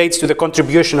as it relates to the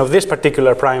contribution of this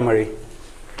particular primary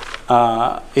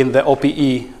in the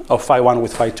OPE of phi1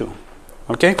 with phi2.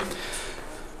 Okay?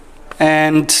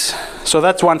 And so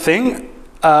that's one thing.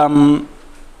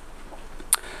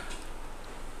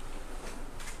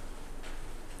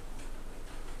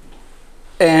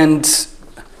 And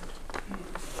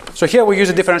so here we use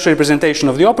a differential representation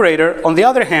of the operator. On the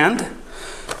other hand,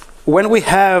 when we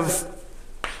have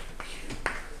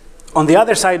on the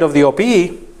other side of the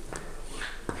OPE,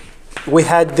 we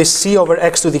had this C over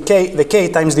x to the k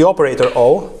times the operator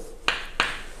O.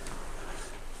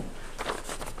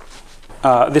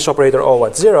 This operator O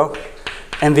at 0.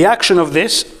 And the action of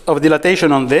this, of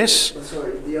dilatation on this.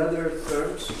 Sorry, the other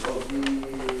terms of the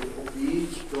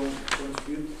OPE don't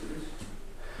contribute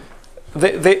to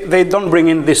this? They don't bring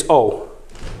in this O.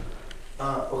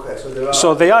 Okay, so there are.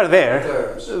 So they are there.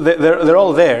 Terms. They're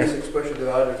all there. This expression, there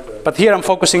are other terms. But here I'm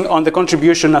focusing on the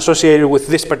contribution associated with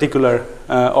this particular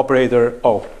operator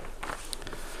O.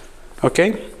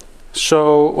 Okay?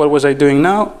 So what was I doing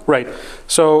now? Right.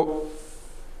 So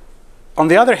on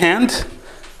the other hand,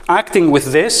 acting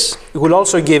with this will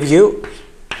also give you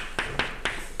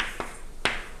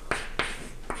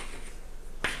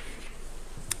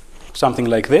something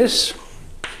like this.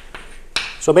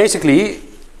 So basically,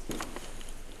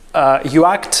 you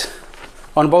act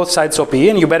on both sides of P,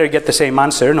 and you better get the same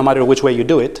answer no matter which way you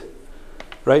do it,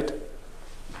 right?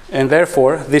 And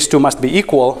therefore, these two must be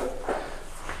equal,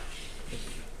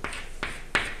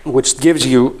 which gives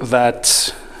you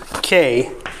that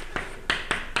K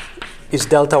is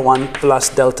delta 1 plus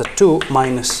delta 2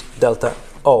 minus delta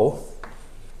O.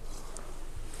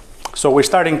 So we're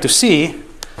starting to see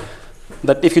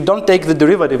that if you don't take the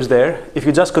derivatives there, if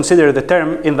you just consider the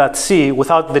term in that C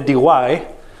without the dy,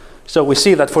 so we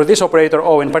see that for this operator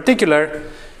O in particular,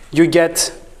 you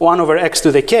get 1 over x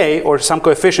to the k, or some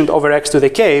coefficient over x to the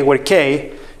k, where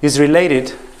k is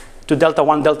related to delta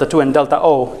 1, delta 2, and delta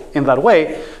O in that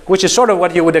way, which is sort of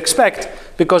what you would expect,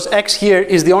 because x here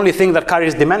is the only thing that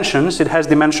carries dimensions. It has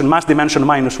dimension, mass dimension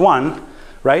minus 1,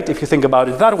 right, if you think about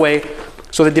it that way.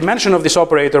 So the dimension of this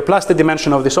operator plus the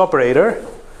dimension of this operator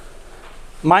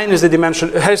minus the dimension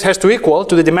has to equal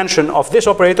to the dimension of this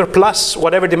operator plus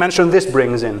whatever dimension this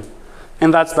brings in.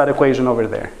 And that's that equation over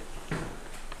there.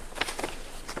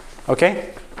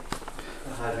 Okay?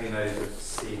 How do you know that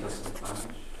C doesn't vanish?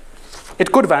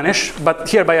 It could vanish, but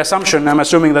here by assumption, I'm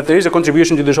assuming that there is a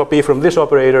contribution to this OP from this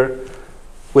operator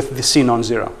with the C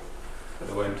non-zero. But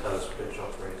it won't tell us which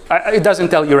operator. It doesn't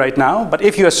tell you right now, but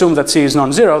if you assume that C is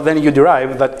non-zero, then you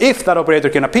derive that if that operator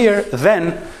can appear,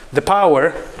 then the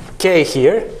power K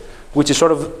here, which is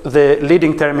sort of the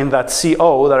leading term in that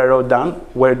CO that I wrote down,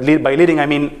 where by leading I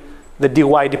mean the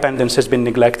dy dependence has been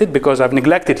neglected, because I've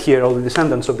neglected here all the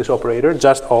descendants of this operator,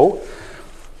 just O.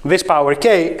 This power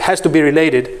K has to be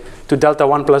related to delta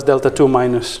 1 plus delta 2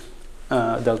 minus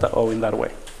delta O in that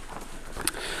way.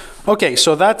 Okay,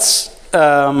 so that's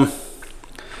the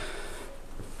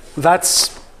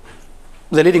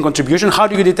leading contribution. How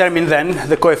do you determine then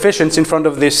the coefficients in front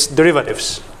of these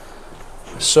derivatives?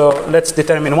 So let's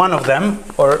determine one of them,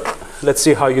 or let's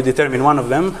see how you determine one of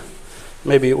them.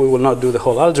 Maybe we will not do the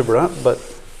whole algebra, but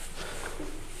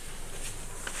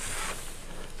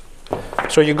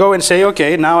so you go and say,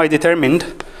 okay, now I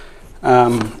determined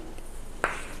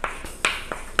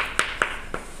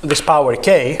this power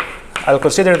K. I'll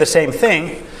consider the same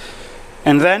thing,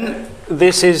 and then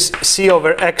this is C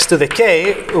over x to the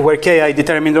K, where K I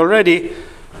determined already.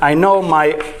 I know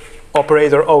my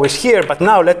operator O is here, but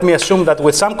now let me assume that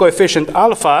with some coefficient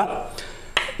alpha,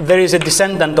 there is a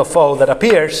descendant of O that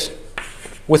appears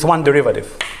with one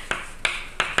derivative.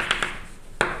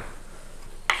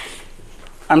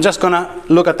 I'm just going to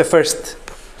look at the first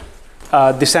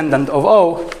descendant of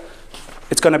O.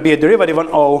 It's going to be a derivative on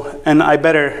O, and I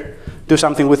better do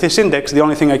something with this index. The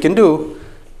only thing I can do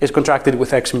is contract it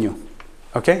with x mu.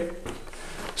 Okay?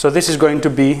 So this is going to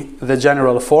be the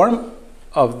general form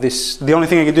of this. The only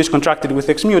thing I can do is contract it with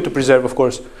x mu to preserve, of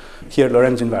course, here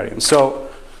Lorentz invariance. So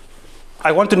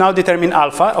I want to now determine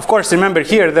alpha. Of course, remember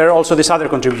here there are also these other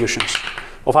contributions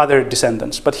of other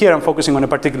descendants. But here I'm focusing on a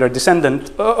particular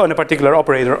descendant, on a particular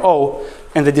operator O,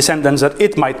 and the descendants that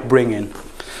it might bring in.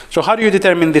 So how do you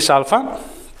determine this alpha?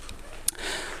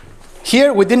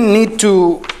 Here we didn't need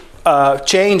to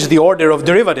change the order of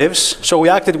derivatives, so we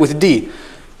acted with D.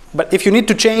 But if you need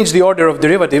to change the order of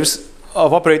derivatives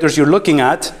of operators you're looking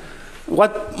at,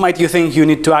 what might you think you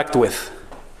need to act with?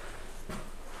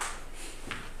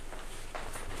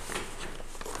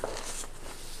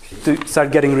 To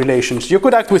start getting relations. You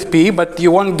could act with P, but you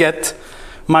won't get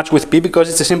much with P because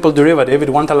it's a simple derivative. It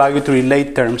won't allow you to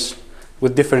relate terms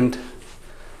with different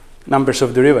numbers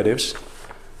of derivatives.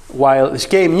 While this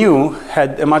K mu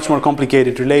had a much more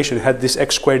complicated relation. It had this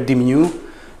x squared d mu,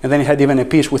 and then it had even a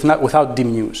piece without d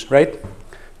mu's, right?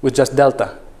 With just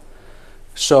delta.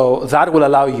 So that will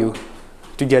allow you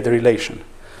to get a relation.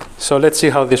 So let's see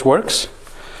how this works.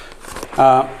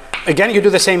 Again, you do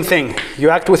the same thing. You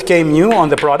act with K mu on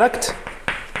the product.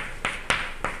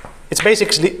 It's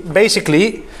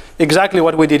basically exactly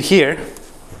what we did here.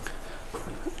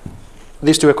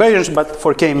 These two equations, but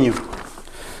for K mu.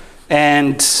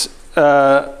 And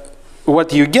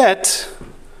what you get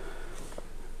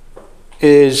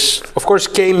is, of course,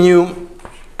 K mu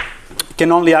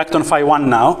can only act on phi 1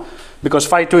 now, because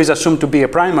phi 2 is assumed to be a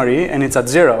primary, and it's at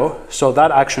 0, so that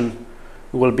action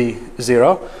will be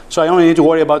 0. So I only need to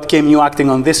worry about K mu acting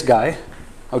on this guy,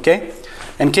 okay?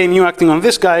 And K mu acting on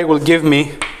this guy will give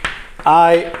me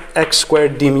I x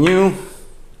squared d mu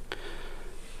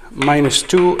minus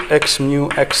 2 x mu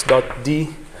x dot d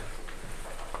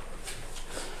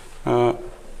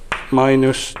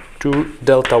minus 2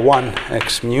 delta 1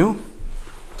 x mu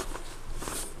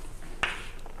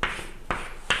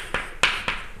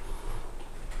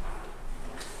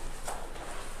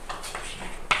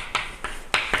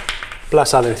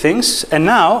plus other things. And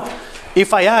now,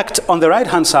 if I act on the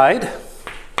right-hand side,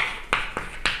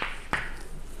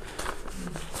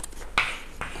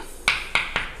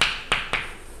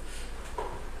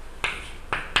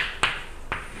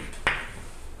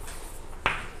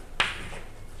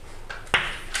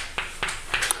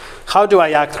 how do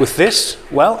I act with this?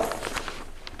 Well,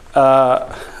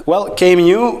 k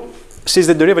mu sees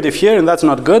the derivative here, and that's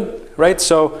not good, right?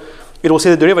 So it will see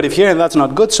the derivative here, and that's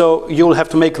not good. So you'll have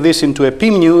to make this into a p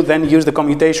mu, then use the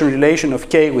commutation relation of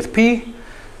k with p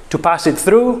to pass it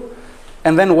through.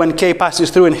 And then when k passes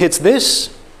through and hits this,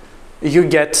 you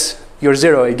get your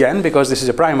 0 again, because this is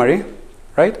a primary,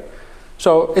 right?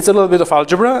 So it's a little bit of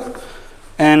algebra,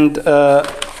 and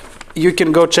you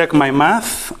can go check my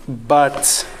math,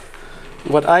 but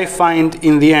what I find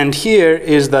in the end here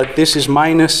is that this is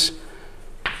minus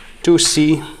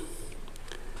 2c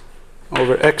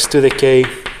over x to the k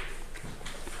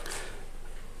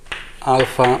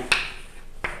alpha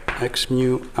x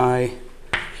mu I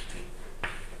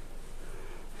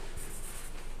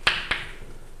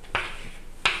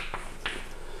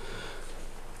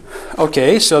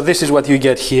Okay, so this is what you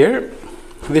get here.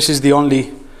 This is the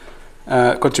only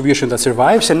contribution that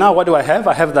survives. And now what do I have?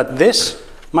 I have that this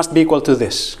must be equal to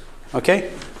this. Okay?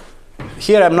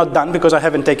 Here I'm not done because I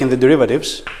haven't taken the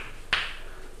derivatives.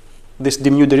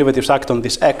 The mu derivatives act on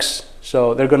this x,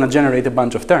 so they're going to generate a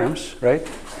bunch of terms, right?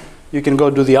 You can go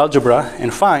do the algebra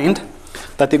and find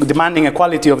that the demanding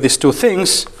equality of these two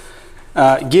things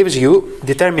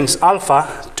determines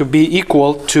alpha to be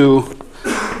equal to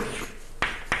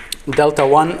delta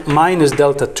 1 minus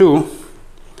delta 2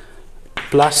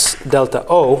 plus delta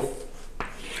O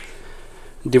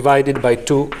divided by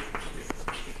 2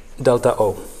 delta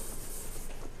O.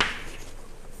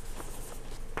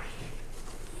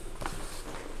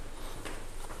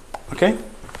 Okay?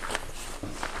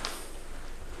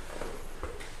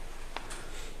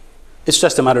 It's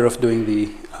just a matter of doing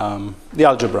the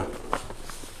algebra.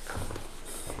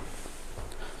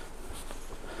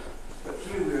 But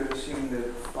here we are assuming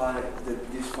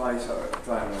that these phi's are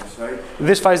primaries, right?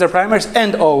 These phi's are primaries,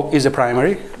 and O is a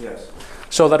primary. Yes.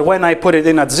 So that when I put it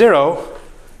in at 0,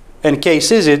 and K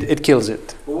sees it, it kills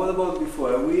it. But what about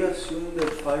before? Are we assuming that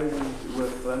phi were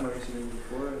primaries even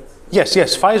before? Yes,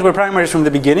 phi's were primaries from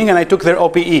the beginning, and I took their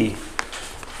OPE.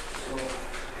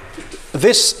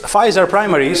 This phi's are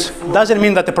primaries doesn't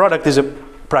mean that the product is a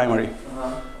primary.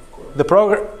 The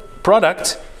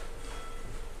product,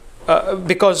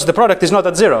 because the product is not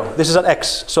at 0. This is at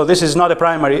x. So this is not a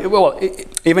primary. Well,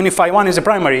 even if phi 1 is a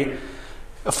primary,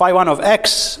 phi 1 of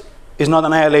x is not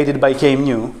annihilated by k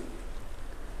mu.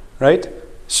 Right?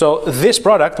 So this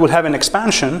product will have an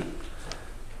expansion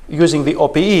using the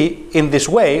OPE in this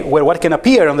way, where what can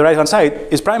appear on the right-hand side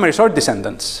is primaries or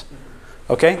descendants.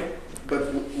 Okay?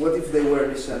 But what if they were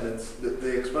descendants?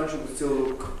 The expansion would still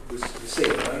look the same,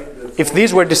 right? If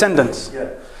these were descendants.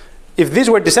 Yeah. If these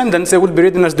were descendants, they would be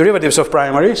written as derivatives of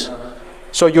primaries.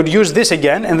 So you'd use this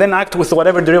again, and then act with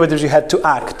whatever derivatives you had to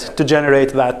act to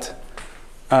generate that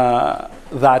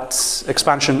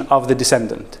expansion of the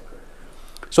descendant.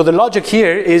 So the logic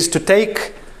here is to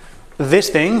take this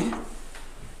thing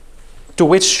to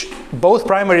which both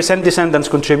primaries and descendants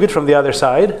contribute from the other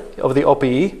side of the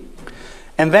OPE,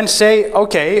 and then say,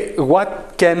 okay,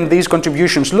 what can these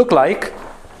contributions look like?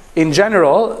 In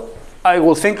general, I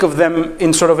will think of them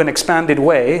in sort of an expanded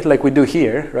way, like we do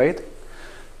here, right?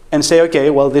 And say, okay,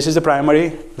 well, this is the primary.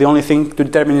 The only thing to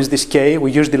determine is this k.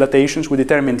 We use dilatations. We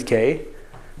determined k,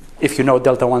 if you know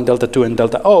delta 1, delta 2, and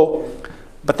delta O.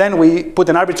 But then we put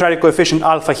an arbitrary coefficient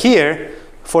alpha here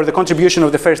for the contribution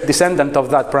of the first descendant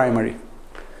of that primary.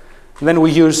 And then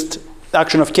we used the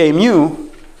action of k mu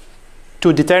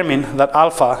to determine that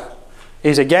alpha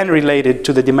is again related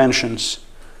to the dimensions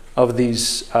of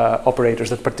these operators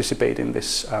that participate in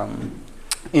this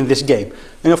game.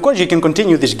 And of course, you can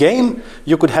continue this game.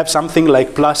 You could have something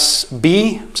like plus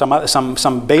b,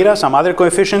 some beta, some other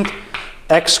coefficient,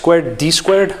 x squared, d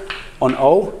squared on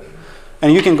O.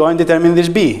 And you can go and determine this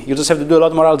b. You just have to do a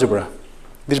lot more algebra.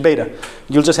 This beta.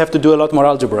 You'll just have to do a lot more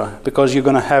algebra, because you're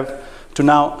going to have to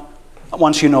now,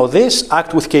 once you know this,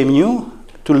 act with k mu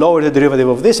to lower the derivative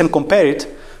of this and compare it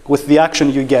with the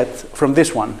action you get from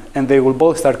this one. And they will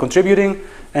both start contributing,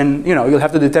 and you'll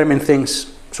have to determine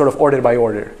things sort of order by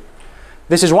order.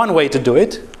 This is one way to do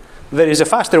it. There is a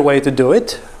faster way to do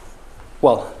it.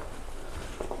 Well,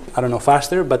 I don't know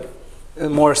faster, but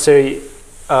more say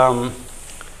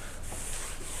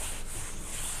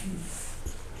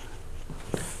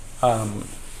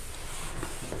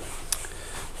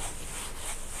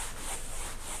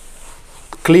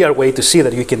clear way to see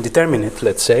that you can determine it,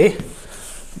 let's say,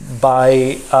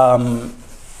 by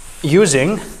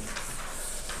using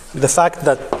the fact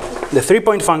that the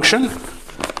 3-point function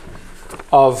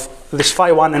of this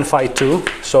phi1 and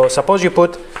phi2, so suppose you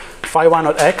put phi1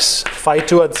 at x,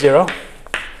 phi2 at 0,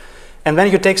 and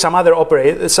then you take some other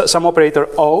operator, some operator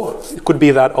O, it could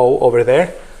be that O over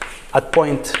there, at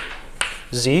point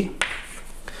z,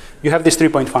 you have this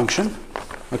 3-point function,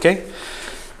 okay?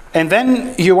 And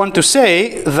then you want to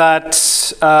say that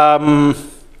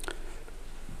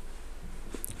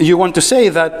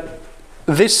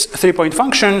this 3-point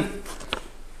function,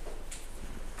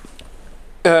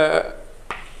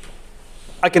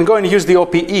 I can go and use the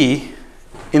OPE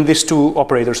in these two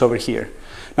operators over here.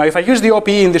 Now, if I use the OPE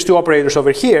in these two operators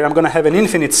over here, I'm going to have an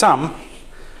infinite sum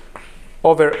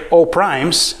over O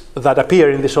primes that appear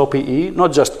in this OPE,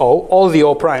 not just O, all the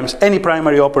O primes, any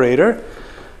primary operator.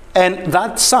 And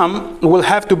that sum will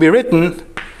have to be written.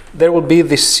 There will be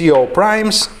this CO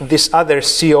primes, this other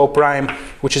CO prime,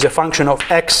 which is a function of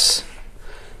x.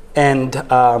 And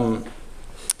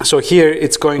so here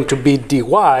it's going to be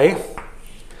dy.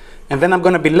 And then I'm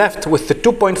going to be left with the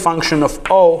 2-point function of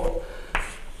O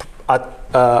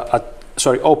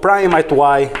O prime at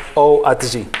y, O at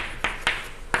z.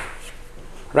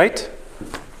 Right?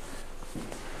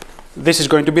 This is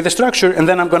going to be the structure, and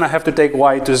then I'm going to have to take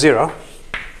y to 0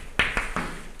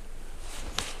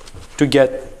 to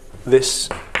get this.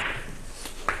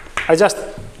 I just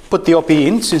put the OP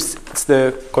in, since it's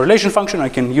the correlation function. I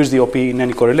can use the OP in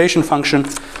any correlation function.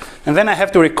 And then I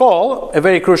have to recall a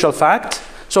very crucial fact.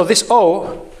 So this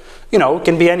O,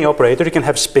 can be any operator. You can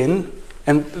have spin,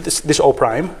 and this O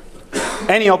prime.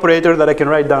 Any operator that I can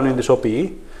write down in this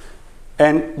OPE.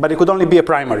 But it could only be a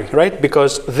primary, right?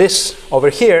 Because this over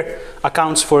here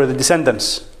accounts for the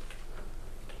descendants,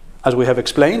 as we have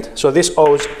explained. So this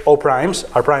O's O primes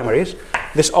are primaries.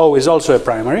 This O is also a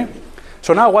primary.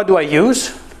 So now what do I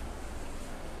use?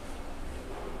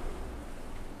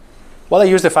 Well, I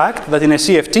use the fact that in a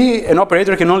CFT, an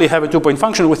operator can only have a 2-point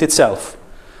function with itself.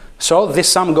 So this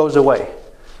sum goes away.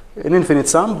 An infinite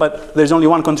sum, but there's only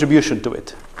one contribution to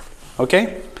it.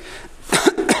 Okay?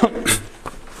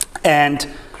 And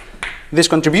this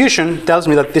contribution tells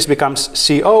me that this becomes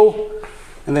CO,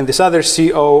 and then this other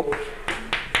CO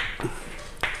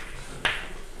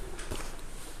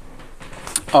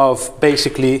of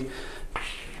basically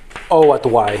O at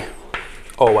y,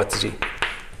 O at z.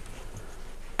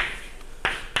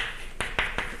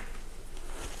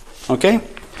 Okay?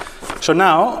 So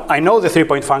now I know the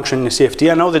 3-point function in a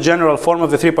CFT. I know the general form of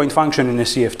the 3-point function in a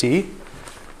CFT.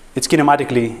 It's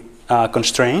kinematically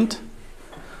constrained.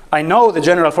 I know the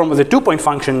general form of the 2-point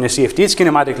function in a CFT. It's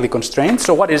kinematically constrained.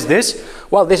 So what is this?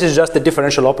 Well, this is just a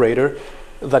differential operator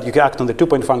that you can act on the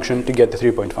 2-point function to get the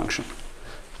 3-point function.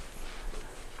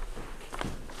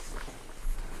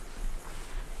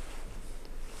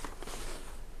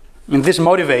 I mean, this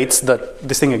motivates that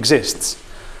this thing exists.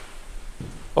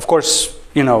 Of course,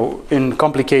 in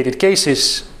complicated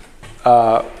cases,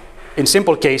 in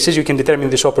simple cases, you can determine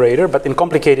this operator, but in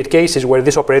complicated cases where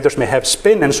these operators may have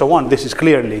spin and so on, this is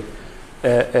clearly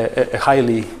a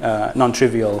highly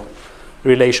non-trivial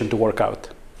relation to work out.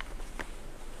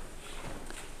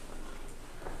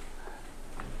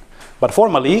 But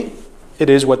formally, it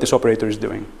is what this operator is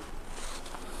doing.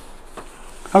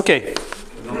 Okay.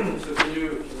 So can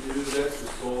you use that to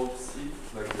solve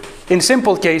C? In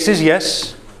simple cases,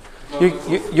 yes.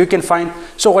 You can find.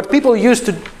 So what people used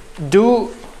to do,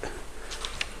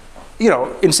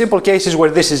 in simple cases where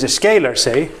this is a scalar,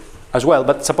 say, as well,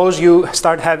 but suppose you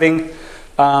start having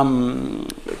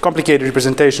complicated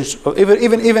representations, or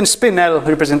even spin L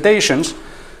representations.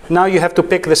 Now you have to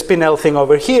pick the spin L thing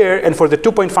over here, and for the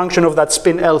 2-point function of that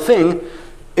spin L thing,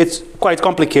 it's quite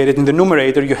complicated. In the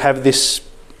numerator, you have this.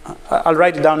 I'll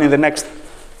write it down in the next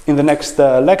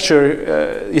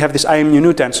lecture. You have these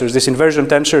IMU tensors, these inversion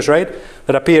tensors, right,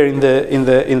 that appear in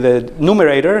the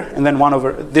numerator, and then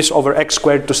this over x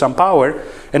squared to some power.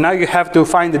 And now you have to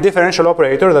find the differential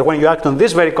operator that, when you act on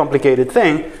this very complicated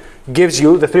thing, gives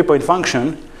you the 3-point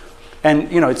function. And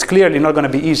it's clearly not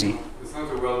going to be easy. It's not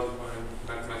a well-defined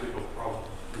mathematical problem.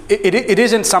 It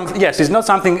isn't something. Yes, it's not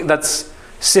something that's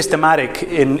systematic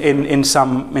in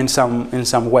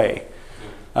some way.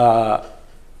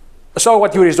 So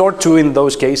what you resort to in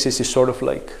those cases is sort of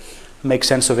like make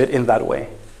sense of it in that way.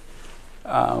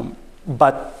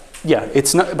 But yeah,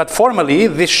 it's not. But formally,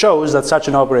 this shows that such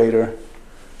an operator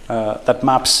that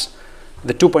maps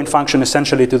the 2-point function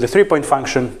essentially to the 3-point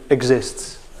function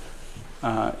exists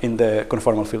in the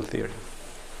conformal field theory.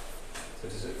 So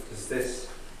does this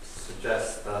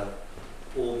suggest that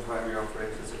all primary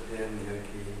operators appear in the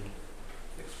OP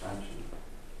expansion?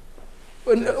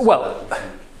 Well,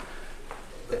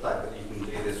 the fact that you can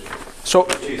do this, so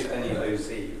choose any OC.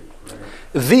 Right?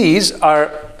 these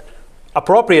are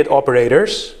appropriate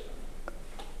operators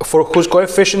for whose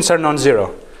coefficients are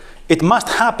non-zero. It must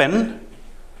happen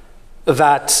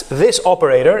that this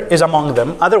operator is among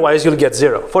them, otherwise you'll get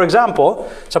 0. For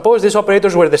example, suppose these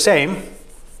operators were the same,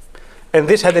 and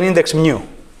this had an index mu.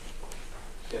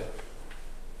 Yeah.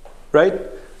 Right?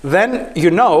 Then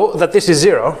you know that this is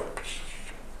 0,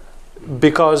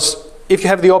 because if you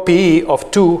have the OPE of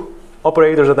two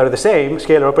operators that are the same,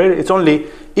 scalar operator, it's only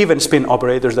even spin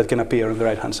operators that can appear on the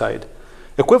right-hand side.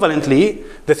 Equivalently,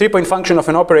 the 3-point function of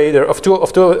an operator of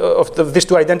these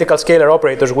two identical scalar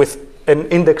operators with an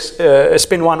index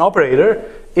spin 1 operator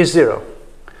is 0.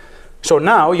 So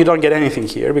now you don't get anything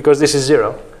here because this is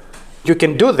 0. You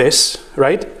can do this,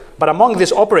 right? But among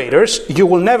these operators, you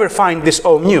will never find this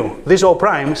O mu. These O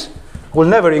primes will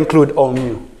never include O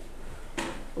mu.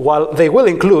 While they will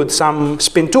include some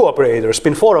spin 2 operators,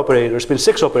 spin 4 operators, spin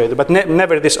 6 operator, but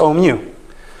never this O mu.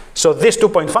 So this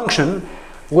 2-point function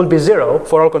will be 0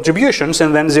 for all contributions,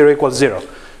 and then 0 equals 0.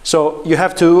 So you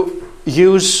have to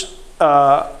use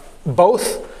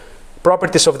both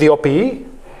properties of the OPE,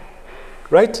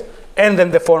 right? And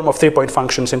then the form of 3-point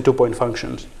functions and 2-point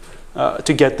functions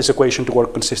to get this equation to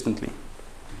work consistently.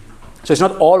 So it's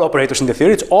not all operators in the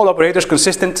theory, it's all operators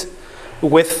consistent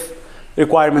with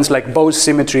requirements like Bose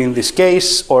symmetry in this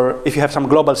case, or if you have some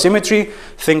global symmetry,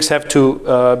 things have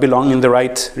to belong in the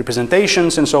right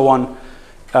representations and so on.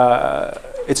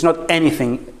 It's not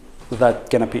anything that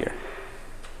can appear.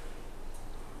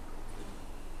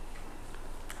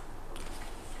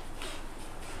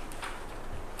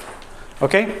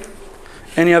 Okay?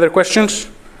 Any other questions?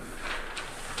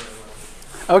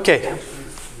 Okay.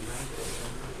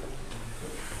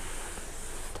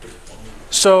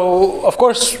 So, of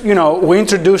course, you know, we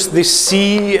introduced this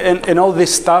C and all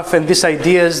this stuff and these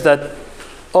ideas that,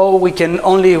 oh, we can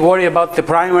only worry about the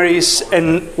primaries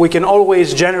and we can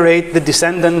always generate the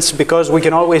descendants because we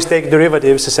can always take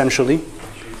derivatives, essentially.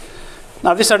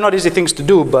 Now, these are not easy things to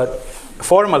do, but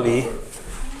formally,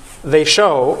 they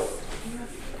show,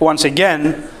 once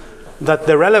again, that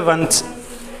the relevant,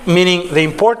 meaning the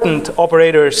important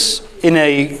operators in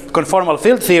a conformal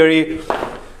field theory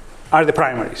are the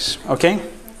primaries, okay?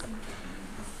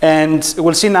 And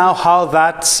we'll see now how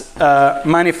that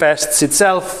manifests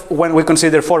itself when we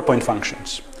consider 4-point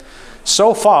functions.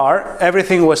 So far,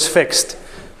 everything was fixed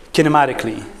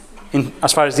kinematically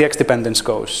as far as the x dependence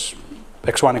goes.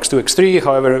 x1, x2, x3,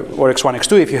 however, or x1,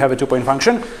 x2 if you have a 2-point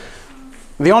function.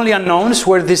 The only unknowns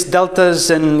were these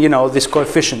deltas and, you know, these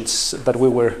coefficients that we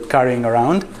were carrying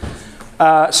around.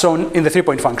 So in the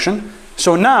 3-point function.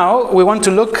 So now we want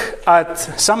to look at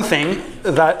something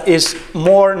that is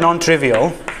more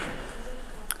non-trivial.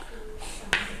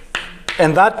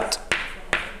 And that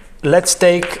let's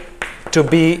take to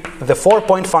be the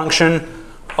 4-point function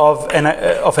of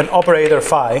an operator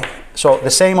phi. So the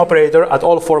same operator at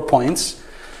all 4 points.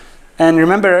 And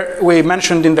remember, we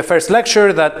mentioned in the first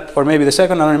lecture that, or maybe the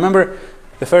second, I don't remember,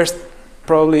 the first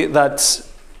probably, that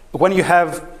when you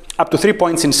have up to 3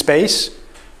 points in space,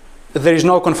 there is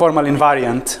no conformal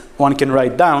invariant one can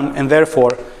write down, and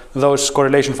therefore those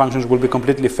correlation functions will be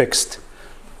completely fixed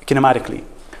kinematically.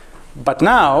 But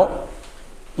now,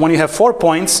 when you have 4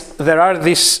 points, there are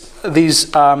these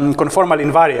conformal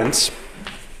invariants.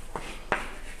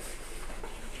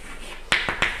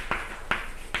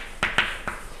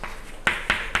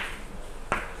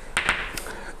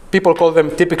 People call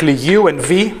them typically U and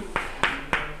V.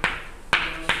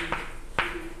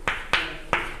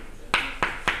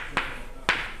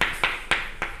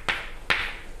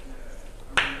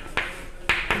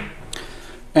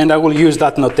 And I will use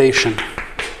that notation.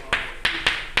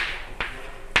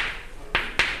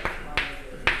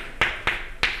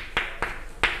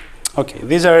 Okay,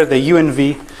 these are the U and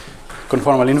V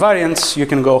conformal invariants. You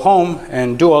can go home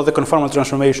and do all the conformal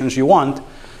transformations you want,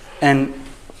 and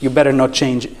you better not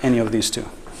change any of these two.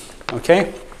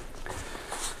 Okay?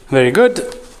 Very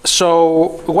good.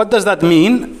 So what does that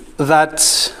mean?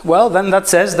 That, well, then that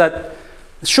says that,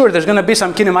 sure, there's going to be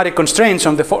some kinematic constraints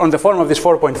on the form of this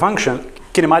 4-point function.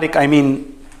 Kinematic, I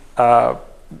mean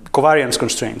covariance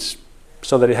constraints,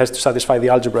 so that it has to satisfy the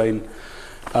algebra in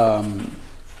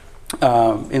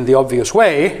the obvious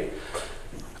way.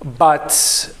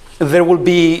 But there will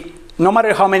be, no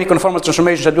matter how many conformal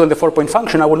transformations I do on the 4-point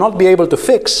function, I will not be able to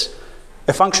fix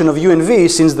a function of U and V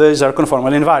since these are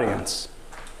conformal invariants.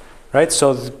 Right?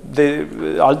 So the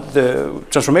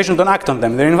transformations don't act on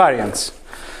them, they're invariants.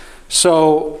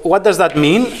 So what does that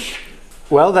mean?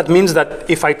 Well, that means that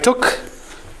if I took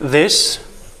this,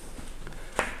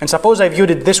 and suppose I viewed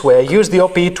it this way, I used the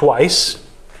OPE twice,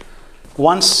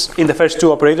 once in the first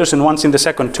two operators and once in the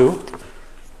second two,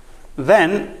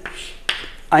 then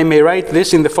I may write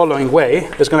this in the following way.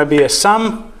 There's going to be a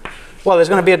sum, well, there's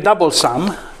going to be a double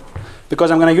sum,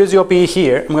 because I'm going to use the OPE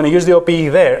here, I'm going to use the OPE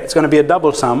there, it's going to be a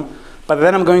double sum, but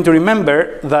then I'm going to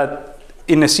remember that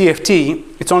in a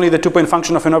CFT, it's only the two-point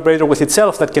function of an operator with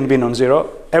itself that can be non-zero.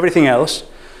 Everything else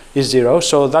is 0.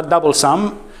 So that double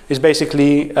sum is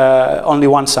basically only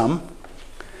one sum.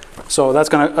 So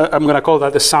that's I'm going to call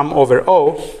that the sum over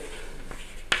O.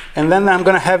 And then I'm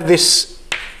going to have this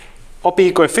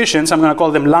OPE coefficients. I'm going to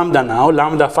call them lambda now,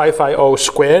 lambda phi phi O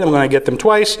squared. I'm going to get them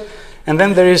twice. And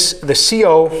then there is the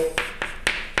CO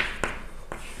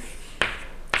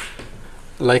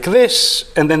like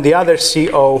this, and then the other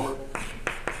CO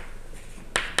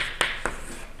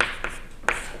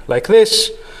like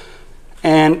this,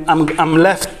 and I'm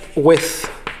left with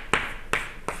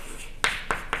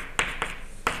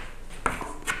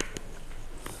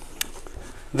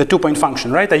the two-point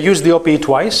function, right? I use the OPE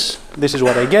twice. This is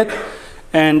what I get.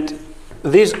 And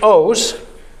these O's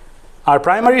are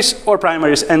primaries or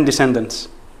primaries and descendants.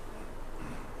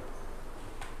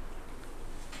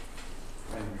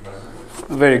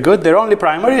 Very good. They're only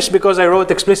primaries because I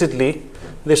wrote explicitly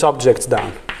these objects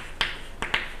down.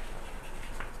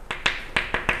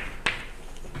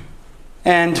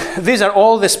 And these are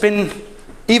all the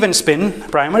even spin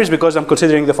primaries, because I'm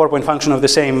considering the four-point function of the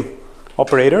same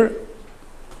operator.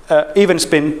 Even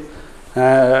spin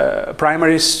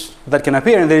primaries that can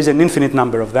appear, and there is an infinite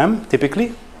number of them,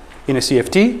 typically, in a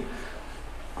CFT.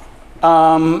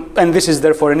 And this is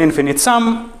therefore an infinite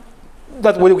sum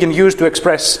that we can use to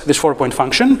express this four-point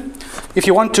function. If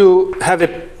you want to have a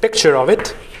picture of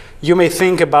it, you may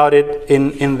think about it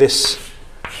in this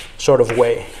sort of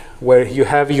way, where you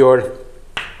have your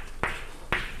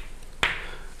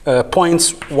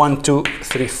points 1, 2,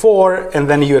 3, 4, and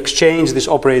then you exchange these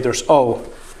operators O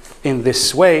in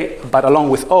this way, but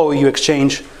along with O, you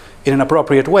exchange in an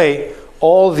appropriate way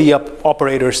all the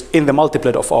operators in the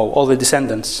multiplet of O, all the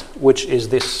descendants, which is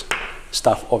this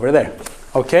stuff over there.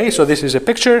 Okay, so this is a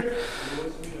picture.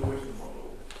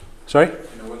 Sorry?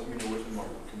 What's the mean of Witten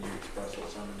model? Can you express that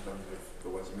sum in terms of the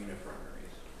what's the mean of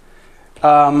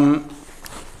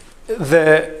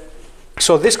primaries?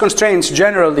 So these constraints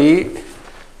generally,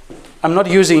 I'm not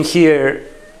using here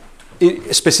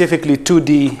specifically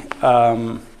 2D.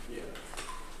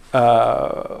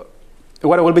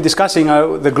 What I will be discussing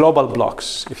are the global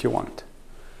blocks, if you want.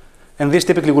 And this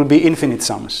typically will be infinite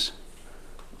sums,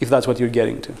 if that's what you're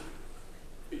getting to.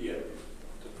 Yeah,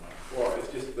 well,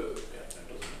 it's just the,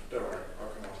 there are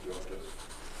objects.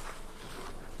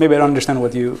 Maybe I don't understand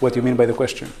what you mean by the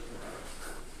question.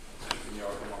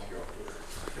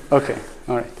 Okay,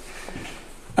 all right.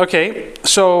 Okay,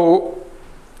 so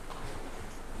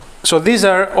these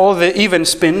are all the even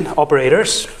spin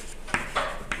operators,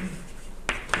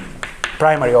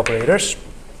 primary operators.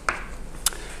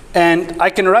 And I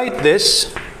can write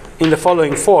this in the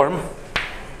following form.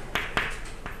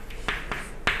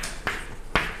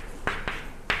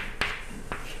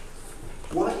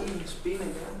 Why even spin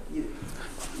again?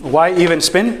 Why even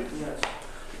spin? Yes.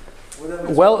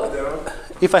 Well,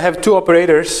 if I have two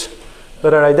operators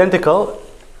that are identical,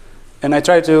 and I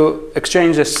try to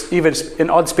exchange an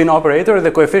odd spin operator, the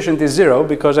coefficient is 0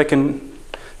 because I can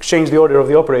exchange the order of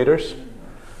the operators.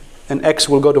 And x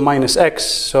will go to minus x,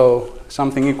 so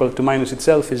something equal to minus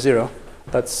itself is 0.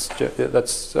 That's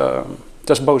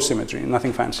just Bose symmetry,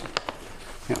 nothing fancy.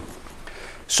 Yeah.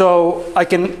 So I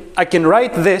can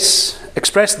write this,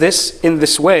 express this in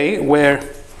this way, where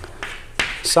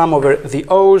sum over the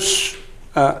O's,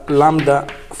 lambda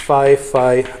phi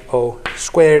phi O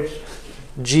squared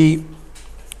G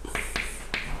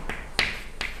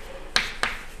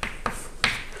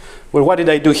well, what did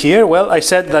I do here? Well, I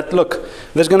said that, look,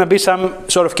 there's going to be some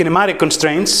sort of kinematic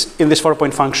constraints in this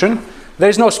four-point function. There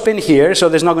is no spin here, so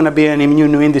there's not going to be any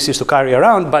mu indices to carry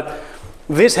around, but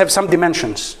these have some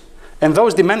dimensions. And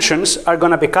those dimensions are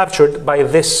going to be captured by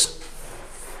this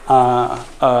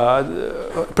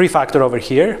prefactor over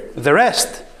here. The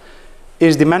rest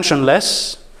is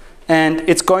dimensionless, and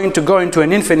it's going to go into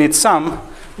an infinite sum.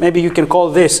 Maybe you can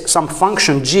call this some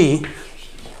function g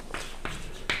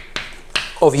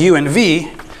of u and v,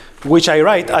 which I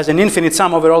write as an infinite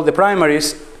sum over all the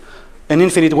primaries, an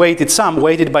infinite weighted sum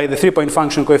weighted by the three-point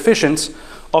function coefficients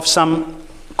of some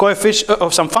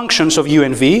functions of u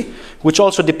and v, which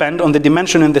also depend on the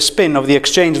dimension and the spin of the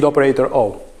exchanged operator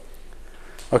O.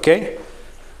 Okay?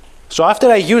 So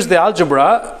after I use the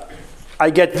algebra, I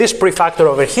get this prefactor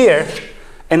over here,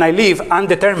 and I leave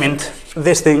undetermined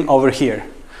this thing over here,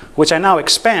 which I now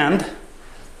expand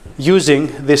using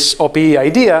this OPE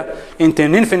idea into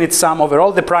an infinite sum over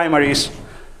all the primaries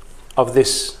of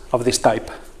this type.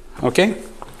 Okay?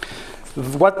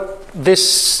 What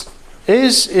this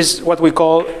is what we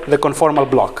call the conformal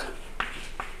block.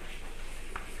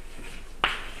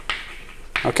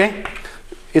 Okay?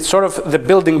 It's sort of the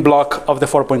building block of the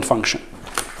 4-point function.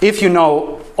 If you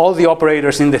know all the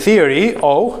operators in the theory,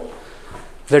 O,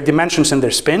 their dimensions and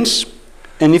their spins,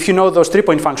 and if you know those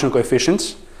 3-point function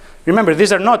coefficients, remember,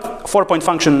 these are not 4-point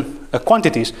function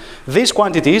quantities. These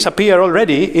quantities appear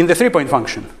already in the 3-point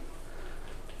function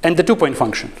and the 2-point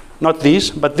function. Not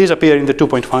these, but these appear in the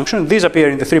 2-point function. These appear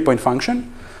in the 3-point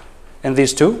function, and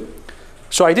these two.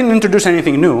 So I didn't introduce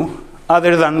anything new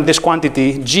other than this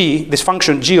quantity g, this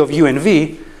function g of u and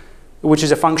v, which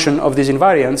is a function of these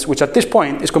invariants, which at this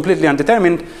point is completely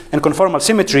undetermined, and conformal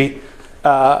symmetry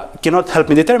cannot help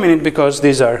me determine it because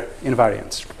these are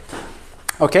invariants.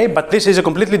 Okay, but this is a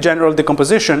completely general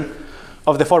decomposition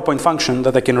of the 4-point function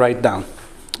that I can write down.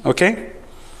 Okay?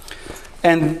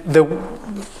 And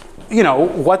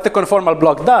what the conformal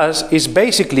block does is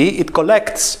basically it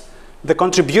collects the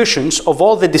contributions of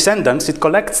all the descendants. It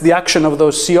collects the action of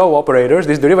those CO operators,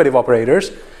 these derivative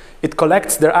operators. It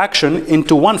collects their action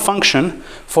into one function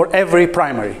for every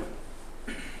primary.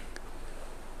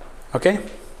 Okay?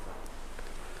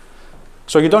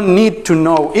 So you don't need to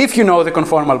know, if you know the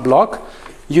conformal block,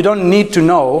 you don't need to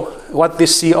know what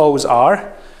these COs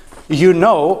are. You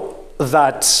know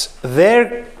that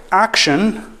their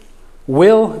action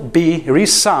will be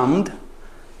resummed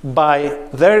by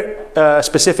their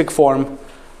specific form,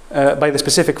 in the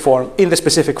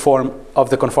specific form of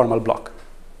the conformal block.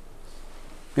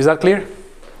 Is that clear?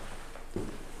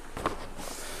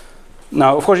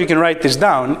 Now, of course, you can write this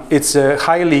down. It's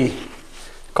highly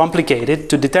complicated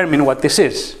to determine what this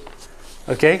is.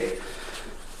 Okay?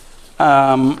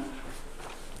 And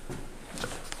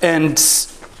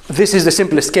this is the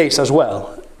simplest case as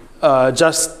well,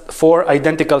 just for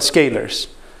identical scalars.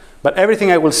 But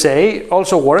everything I will say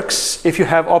also works if you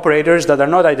have operators that are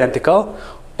not identical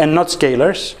and not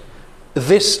scalars.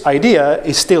 This idea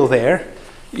is still there.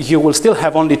 You will still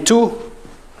have only two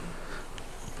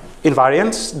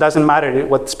invariants. Doesn't matter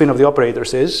what the spin of the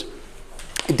operators is.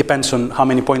 It depends on how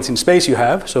many points in space you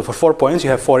have. So for 4 points, you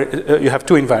have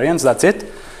two invariants. That's it.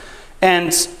 And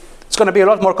it's going to be a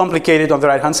lot more complicated on the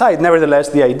right-hand side. Nevertheless,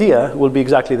 the idea will be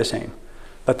exactly the same.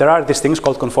 That there are these things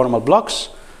called conformal blocks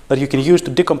that you can use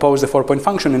to decompose the 4-point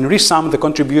function and resum the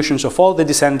contributions of all the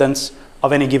descendants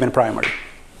of any given primary.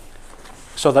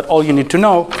 So that all you need to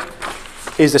know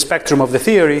is the spectrum of the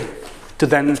theory to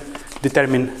then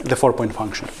determine the 4-point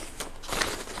function.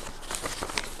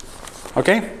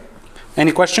 Okay?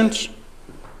 Any questions?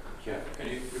 Yeah, can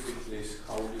you repeat this?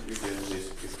 How did you get this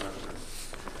prefactor?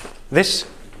 This?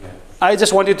 Yeah. I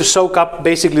just wanted to soak up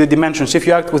basically the dimensions. If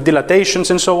you act with dilatations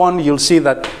and so on, you'll see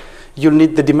that you'll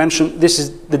need the dimension. This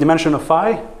is the dimension of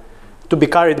phi to be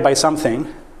carried by something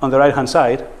on the right-hand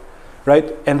side,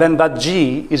 right? And then that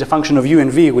g is a function of u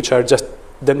and v, which are just,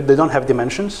 they don't have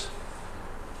dimensions.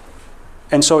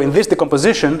 And so in this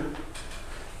decomposition,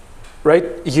 right,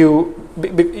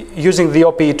 using the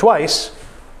OPE twice,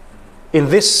 in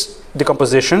this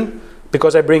decomposition,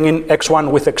 because I bring in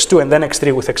x1 with x2 and then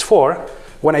x3 with x4,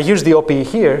 when I use the OPE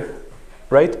here,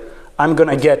 right, I'm going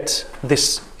to get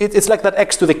this. It's like that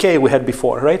x to the k we had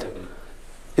before, right?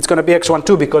 It's going to be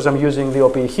x12 because I'm using the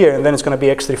OPE here, and then it's going to be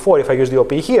x34 if I use the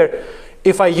OPE here.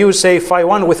 If I use, say,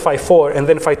 phi1 with phi4 and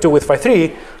then phi2 with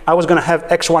phi3, I was going to have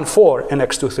x14 and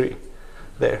x23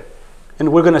 there.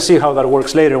 And we're going to see how that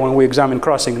works later when we examine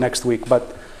crossing next week.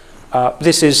 But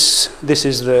this is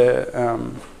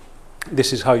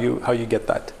how you get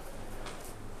that.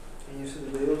 And you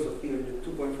said they also appear in the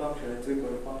 2-point function and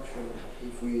 3-point function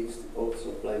if we also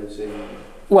apply the same.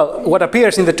 Well, what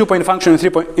appears in the 2-point function and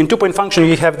 2-point function,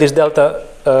 you have this delta.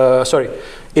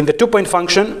 In the 2-point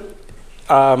function,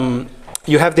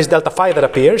 you have this delta phi that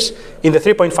appears. In the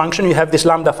 3-point function, you have this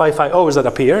lambda phi phi o's that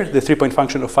appear, the 3-point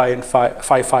function of phi and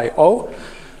phi phi o.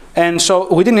 And so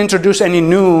we didn't introduce any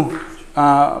new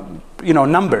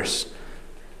numbers.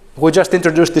 We just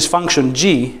introduced this function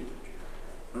g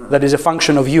that is a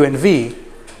function of u and v.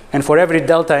 And for every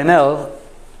delta and L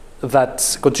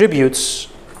that contributes,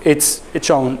 it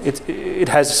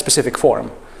has a specific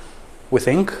form, we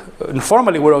think.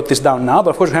 Informally, we wrote this down now, but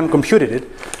of course we haven't computed it.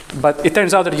 But it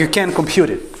turns out that you can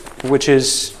compute it, which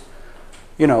is,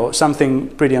 something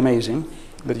pretty amazing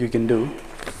that you can do.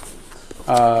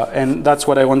 And that's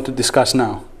what I want to discuss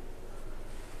now.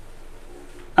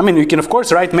 I mean, you can, of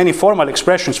course, write many formal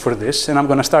expressions for this, and I'm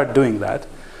going to start doing that.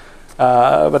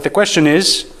 But the question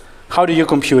is, how do you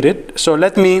compute it? So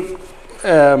let me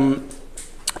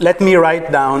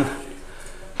write down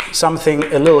something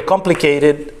a little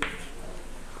complicated.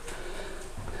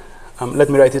 Let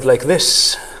me write it like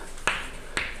this,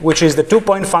 which is the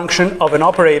two-point function of an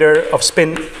operator of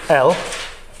spin L.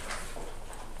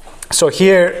 So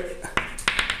here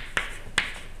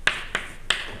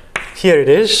it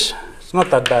is. It's not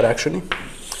that bad, actually.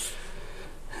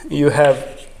 You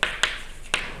have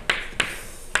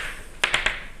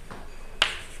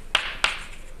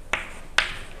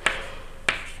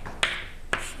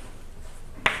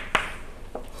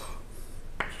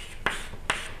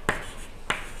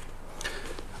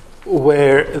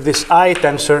where this I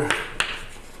tensor,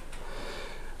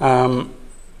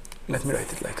 let me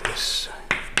write it like this.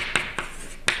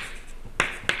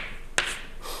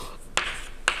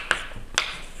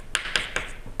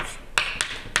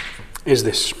 Is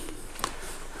this.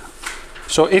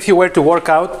 So if you were to work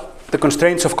out the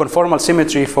constraints of conformal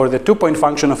symmetry for the two-point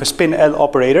function of a spin L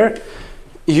operator,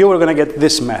 you are going to get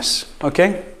this mess,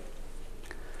 okay?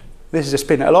 This is a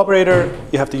spin L operator.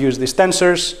 You have to use these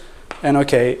tensors, and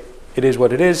okay, it is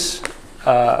what it is.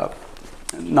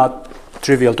 Not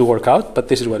trivial to work out, but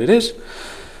this is what it is.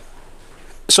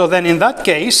 So then in that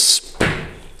case,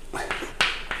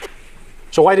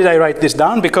 so why did I write this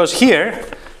down? Because here,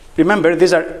 remember,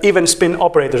 these are even spin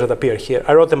operators that appear here.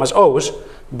 I wrote them as O's,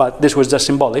 but this was just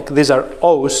symbolic. These are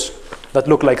O's that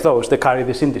look like those. They carry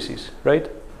these indices, right?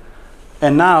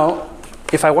 And now,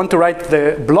 if I want to write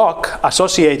the block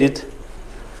associated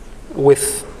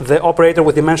with the operator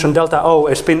with dimension delta O,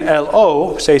 a spin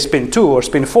LO, say spin 2 or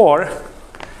spin 4,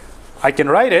 I can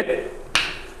write it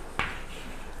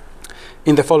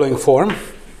in the following form.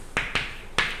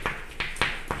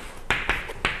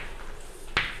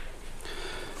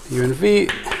 U and V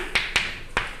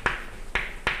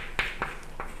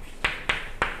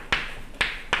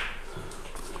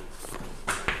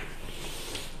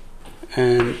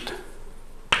and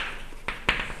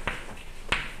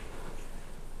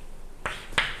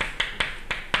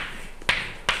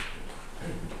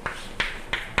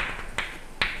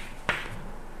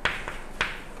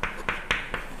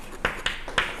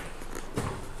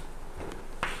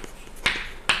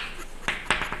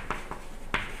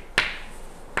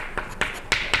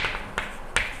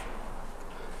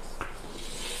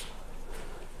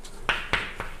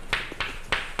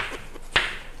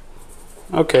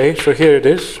okay, so here it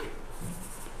is.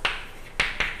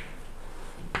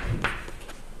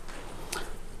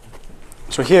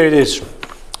 So here it is.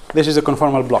 This is a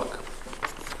conformal block.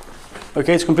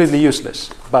 Okay, it's completely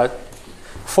useless, but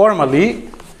formally,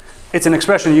 it's an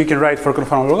expression you can write for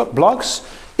conformal blocks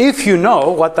if you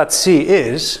know what that C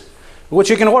is, which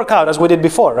you can work out as we did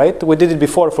before, right? We did it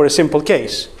before for a simple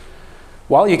case.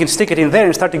 Well, you can stick it in there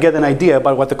and start to get an idea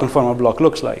about what the conformal block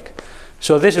looks like.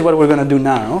 So this is what we're going to do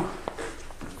now.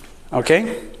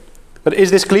 Okay? But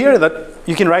is this clear that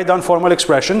you can write down formal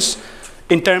expressions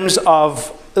in terms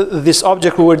of this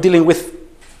object we were dealing with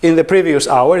in the previous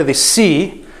hour, this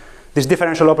C, this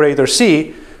differential operator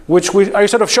C, which I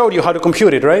sort of showed you how to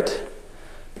compute it, right?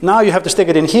 Now you have to stick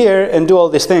it in here and do all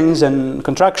these things and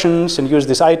contractions and use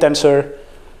this I tensor.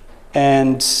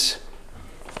 And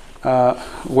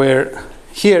where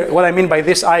here, what I mean by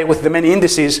this I with the many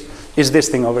indices is this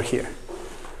thing over here.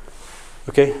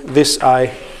 Okay? This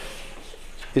I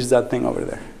is that thing over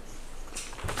there.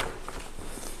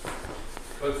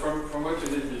 But from what you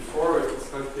did before, it's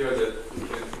not clear that you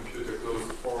can compute a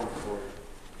closed form for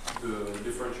the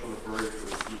differential operator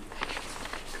C.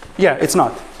 Yeah, it's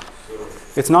not. So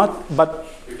it's not, but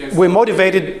we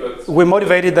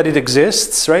motivated that it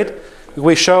exists, right?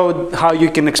 We showed how you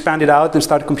can expand it out and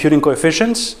start computing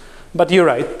coefficients. But you're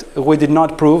right, we did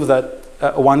not prove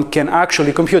that one can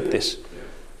actually compute this.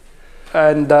 Yeah.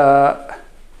 And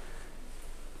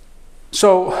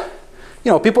so,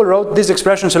 you know, people wrote these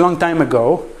expressions a long time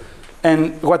ago,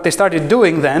 and what they started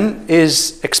doing then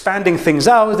is expanding things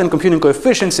out and computing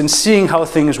coefficients and seeing how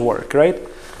things work, right?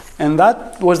 And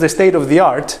that was the state of the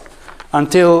art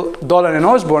until Dolan and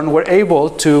Osborne were able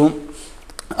to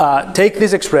take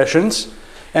these expressions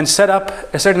and set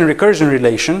up a certain recursion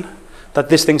relation that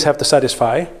these things have to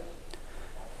satisfy.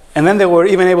 And then they were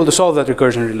even able to solve that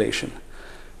recursion relation.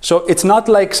 So it's not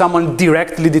like someone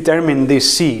directly determined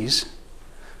these C's.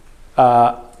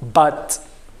 But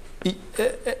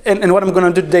what I'm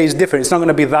going to do today is different. It's not going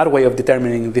to be that way of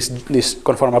determining these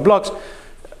conformal blocks.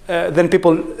 Then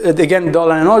people, again,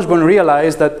 Dolan and Osborne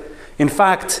realized that, in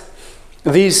fact,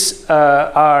 these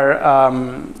are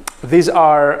these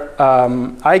are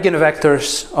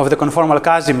eigenvectors of the conformal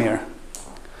Casimir,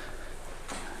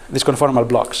 these conformal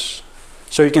blocks.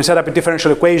 So you can set up a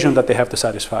differential equation that they have to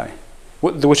satisfy,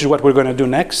 which is what we're going to do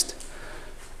next.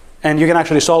 And you can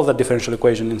actually solve that differential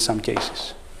equation in some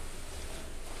cases.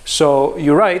 So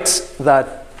you write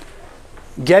that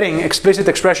getting explicit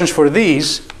expressions for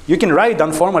these, you can write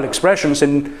down formal expressions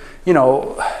and, you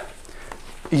know,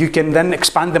 you can then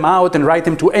expand them out and write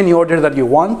them to any order that you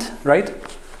want, right?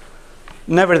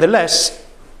 Nevertheless,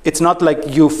 it's not like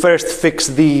you first fix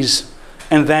these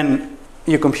and then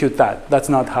you compute that. That's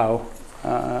not how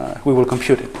we will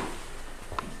compute it.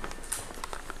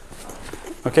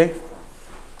 Okay?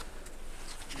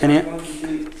 Any?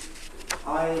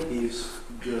 I is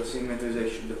the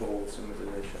symmetrization, the whole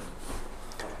symmetrization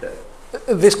of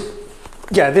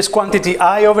that. This quantity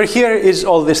I over here is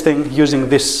all this thing using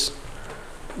this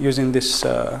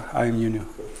IMU.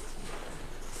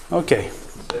 Okay.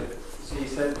 So you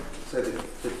said that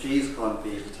the G's can't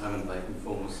be determined by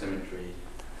conformal symmetry.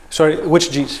 Sorry, which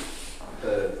G's?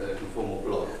 The conformal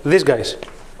block. These guys.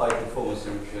 By conformal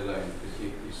symmetry alone,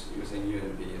 because you were saying U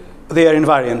and B. They are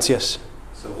invariants, yes.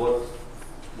 So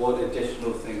what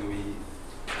additional thing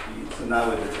so now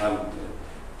we're determining it.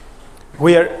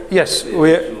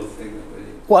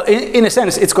 Well, in a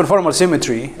sense, it's conformal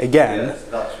symmetry again. Yes,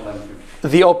 that's what I'm.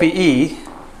 The OPE.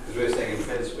 Because we were saying in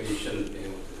principle you shouldn't be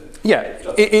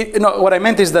able to. No, what I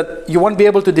meant is that you won't be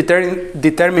able to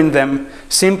determine them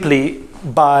simply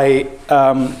by.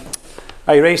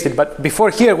 I erased it, but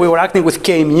before here we were acting with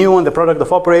K mu and the product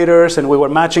of operators, and we were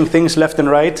matching things left and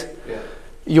right. Yeah.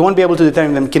 You won't be able to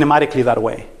determine them kinematically that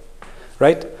way,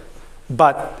 right?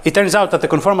 But it turns out that the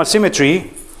conformal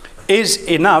symmetry is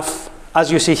enough,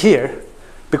 as you see here,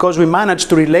 because we managed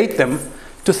to relate them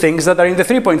to things that are in the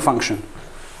 3-point function.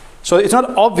 So it's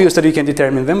not obvious that you can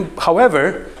determine them.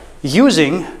 However,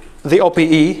 using the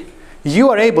OPE, you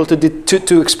are able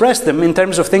to express them in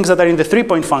terms of things that are in the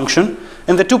 3-point function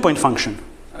and the 2-point function.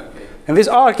 Okay. And these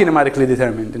are kinematically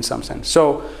determined in some sense.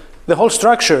 So the whole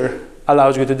structure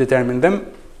allows you to determine them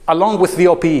along with the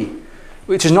OPE,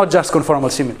 which is not just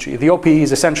conformal symmetry. The OPE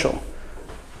is essential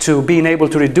to being able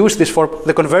to reduce this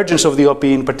the convergence of the OPE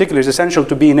in particular is essential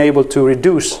to being able to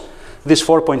reduce this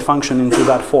 4-point function into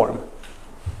that form.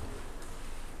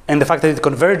 And the fact that it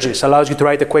converges allows you to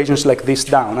write equations like this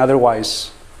down.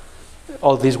 Otherwise,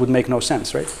 all these would make no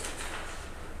sense, right?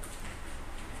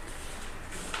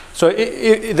 So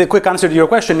the quick answer to your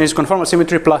question is conformal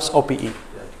symmetry plus OPE. Is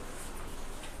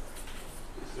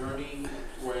there any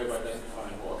way of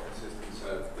identifying what a consistent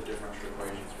set of the differential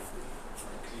equations would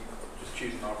be? You just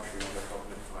choose an arbitrary one that helps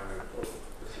define it.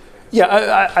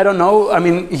 Yeah, I don't know. I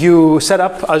mean, you set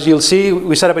up, as you'll see,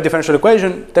 we set up a differential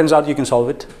equation. Turns out you can solve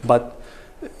it, but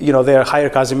you know, there are higher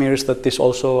Casimirs that this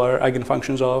also are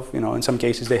eigenfunctions of. You know, in some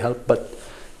cases they help, but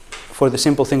for the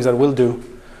simple things that we'll do,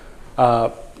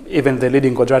 even the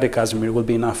leading quadratic Casimir will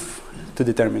be enough to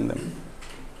determine them.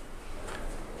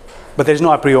 But there's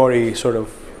no a priori sort of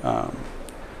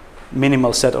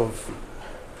minimal set of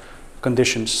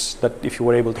conditions that if you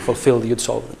were able to fulfill, you'd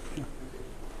solve them.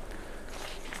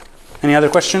 Any other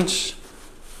questions?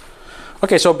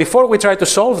 Okay, so before we try to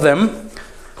solve them,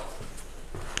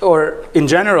 or in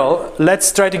general,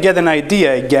 let's try to get an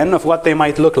idea again of what they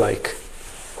might look like.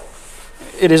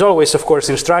 It is always, of course,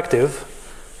 instructive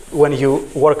when you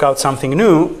work out something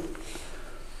new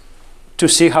to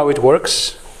see how it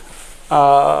works,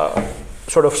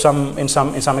 sort of in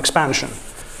some expansion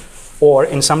or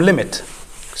in some limit.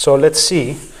 So let's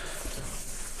see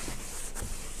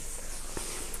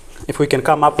if we can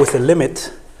come up with a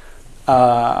limit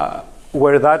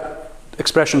where that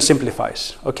expression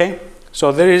simplifies. Okay?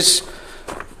 So there is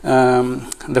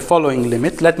the following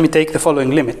limit. Let me take the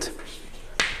following limit.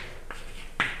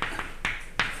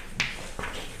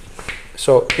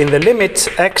 So in the limit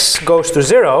x goes to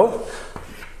 0,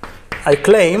 I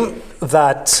claim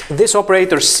that this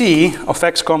operator C of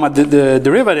x comma the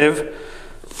derivative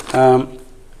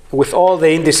with all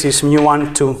the indices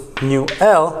mu1 to mu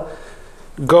L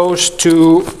goes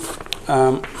to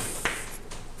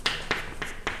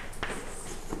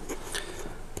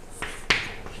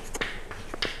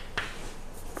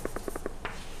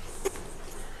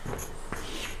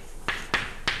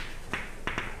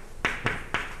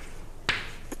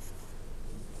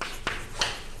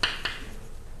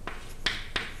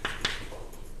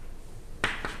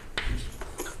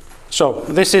so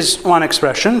this is one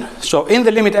expression. So in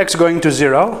the limit x going to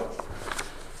 0,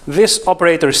 this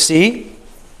operator C,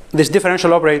 this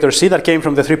differential operator C that came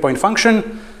from the 3-point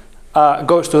function,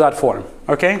 goes to that form.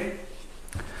 Okay?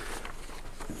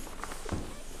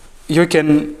 You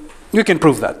can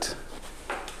prove that.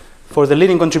 for the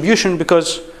leading contribution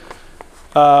because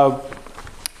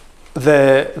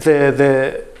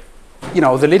the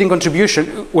leading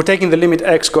contribution, we're taking the limit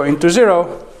x going to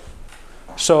 0.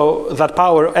 So that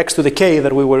power x to the k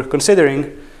that we were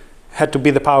considering had to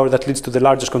be the power that leads to the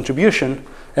largest contribution.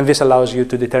 And this allows you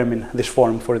to determine this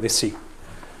form for the C.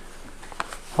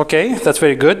 OK, that's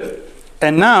very good.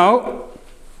 And now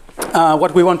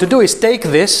what we want to do is take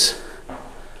this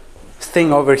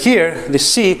thing over here,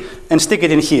 this C, and stick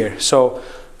it in here. So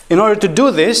in order to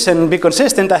do this and be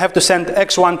consistent, I have to send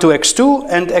x1 to x2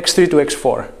 and x3 to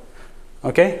x4.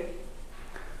 OK?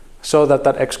 So that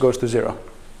that x goes to 0.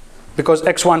 Because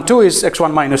x12 is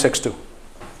x1 minus x2.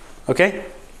 OK?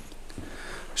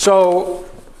 So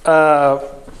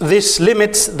this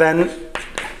limits then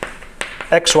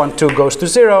x12 goes to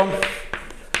 0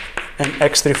 and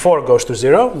x34 goes to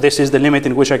 0. This is the limit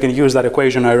in which I can use that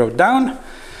equation I wrote down.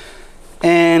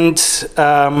 And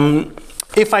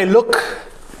if I look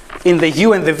in the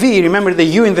u and the v, remember the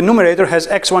u in the numerator has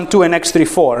x12 and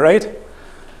x34, right?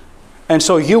 And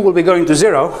so u will be going to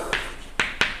 0.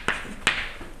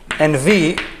 And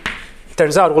v,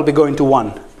 turns out, will be going to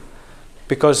 1.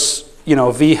 Because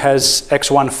v has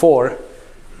x14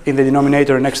 in the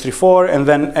denominator and x34, and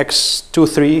then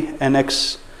x23 and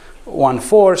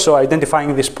x14. So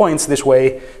identifying these points this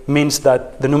way means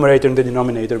that the numerator and the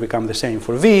denominator become the same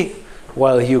for v,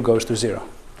 while u goes to 0.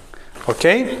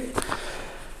 OK?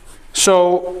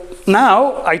 So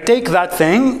now I take that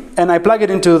thing and I plug it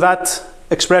into that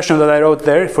expression that I wrote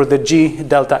there for the g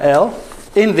delta L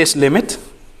in this limit.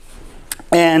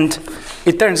 And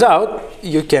it turns out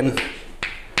you can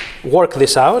work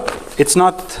this out. It's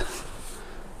not,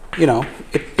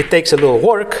 it takes a little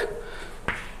work.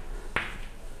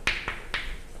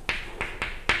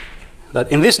 That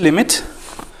in this limit,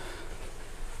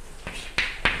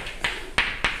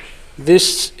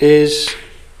 this is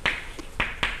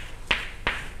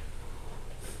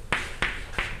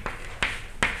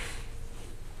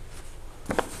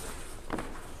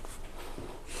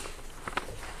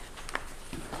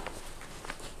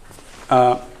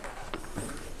a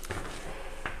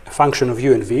function of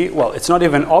u and v. Well, it's not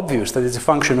even obvious that it's a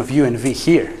function of u and v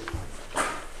here.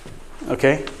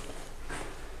 OK?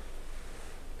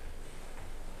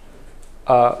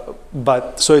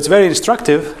 But so it's very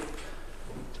instructive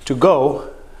to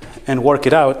go and work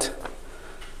it out.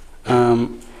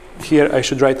 Here I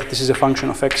should write that this is a function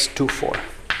of x24.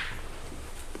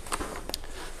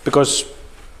 Because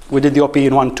we did the OP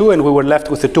in 1, 2, and we were left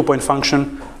with a 2-point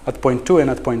function at point 2 and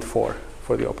at point 4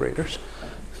 for the operators.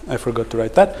 I forgot to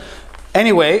write that.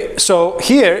 Anyway, so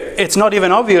here it's not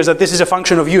even obvious that this is a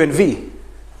function of u and v.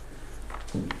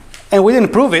 And we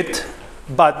didn't prove it,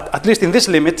 but at least in this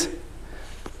limit,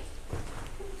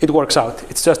 it works out.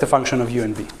 It's just a function of u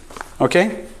and v.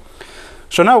 OK?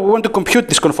 So now we want to compute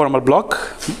this conformal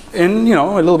block in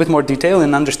a little bit more detail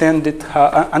and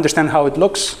understand how it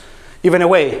looks, even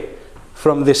away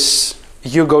from this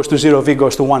u goes to 0, v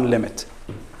goes to 1 limit.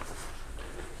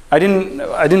 I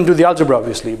didn't do the algebra,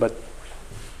 obviously, but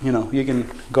you can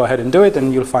go ahead and do it,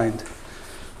 and you'll find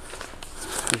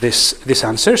this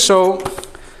answer. So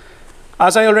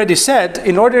as I already said,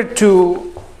 in order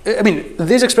to,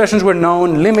 these expressions were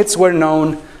known, limits were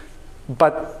known,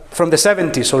 but from the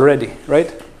 70s already,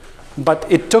 right? But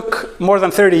it took more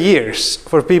than 30 years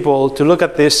for people to look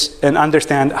at this and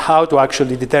understand how to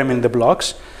actually determine the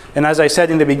blocks. And as I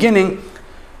said in the beginning,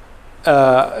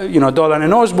 Dolan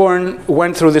and Osborne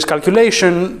went through this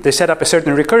calculation. They set up a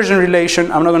certain recursion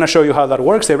relation. I'm not going to show you how that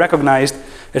works. They recognized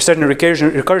a certain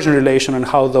recursion relation and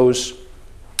how those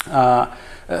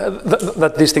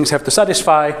that these things have to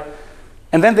satisfy.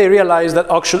 And then they realized that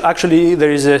actually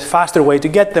there is a faster way to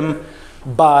get them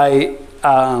by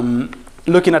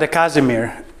looking at a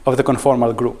Casimir of the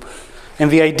conformal group. And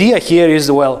the idea here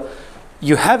is, well,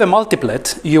 you have a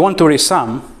multiplet, you want to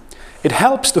resum. It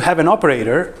helps to have an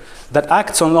operator that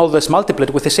acts on all this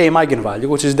multiplet with the same eigenvalue,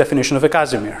 which is the definition of a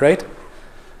Casimir, right?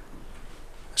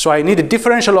 So I need a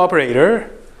differential operator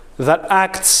that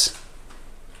acts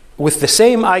with the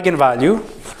same eigenvalue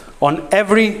on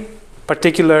every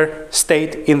particular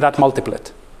state in that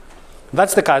multiplet.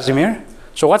 That's the Casimir.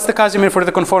 So what's the Casimir for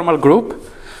the conformal group?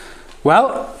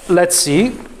 Well, let's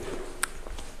see.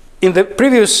 In the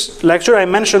previous lecture, I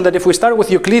mentioned that if we start with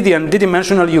Euclidean,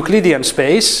 d-dimensional Euclidean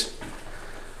space,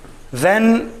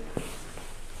 then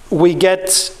we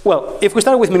get, well, if we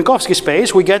start with Minkowski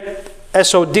space, we get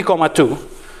SO d, 2.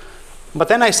 But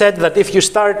then I said that if you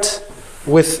start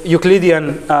with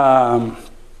Euclidean,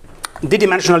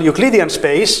 d-dimensional Euclidean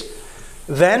space,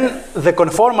 then the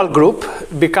conformal group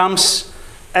becomes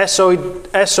SO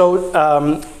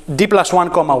d plus 1,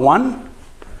 1.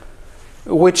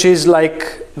 which is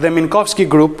like the Minkowski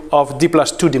group of d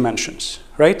plus 2 dimensions,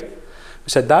 right? We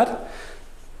said that.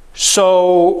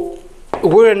 So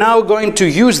we're now going to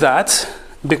use that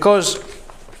because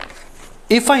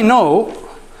if I know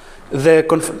that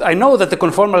the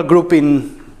conformal group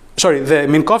the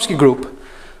Minkowski group,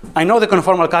 I know the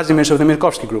conformal Casimirs of the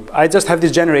Minkowski group. I just have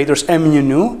these generators m mu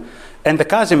nu, and the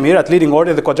Casimir at leading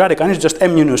order, the quadratic one, is just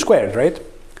m mu nu squared, right?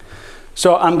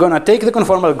 So I'm going to take the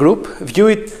conformal group, view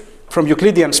it from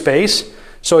Euclidean space.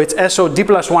 So it's SO d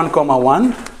plus 1, comma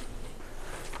 1.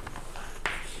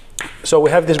 So we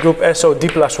have this group SO d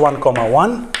plus 1, comma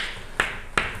 1.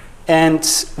 And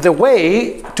the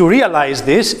way to realize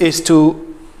this is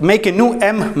to make a new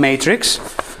M matrix.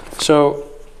 So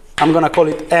I'm going to call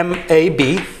it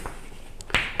MAB,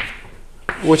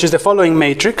 which is the following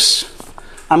matrix.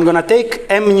 I'm going to take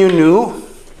M mu nu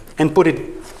and put it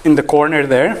in the corner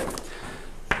there.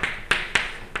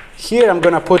 Here I'm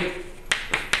going to put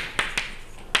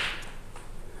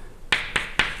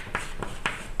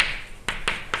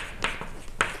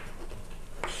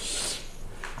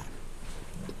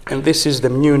and this is the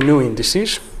mu nu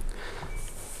indices.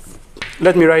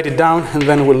 Let me write it down and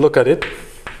then we'll look at it.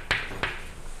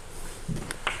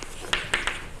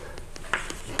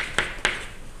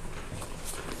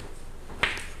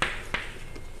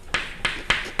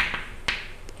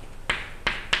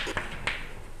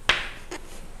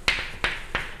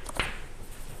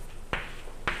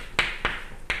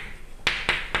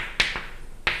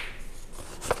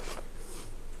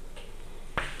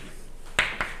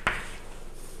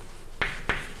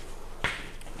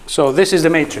 So this is the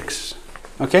matrix,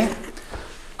 okay?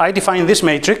 I define this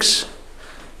matrix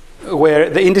where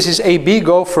the indices A, B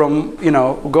go from,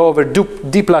 go over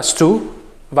d plus 2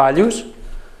 values.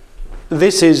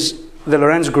 This is the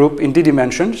Lorentz group in d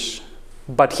dimensions.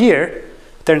 But here,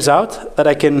 turns out that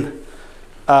I can,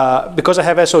 because I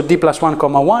have SO d plus 1,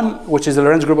 comma 1, which is the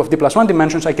Lorentz group of d plus 1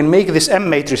 dimensions, I can make this M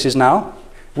matrices now,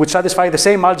 which satisfy the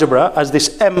same algebra as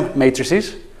this M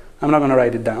matrices. I'm not going to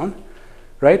write it down.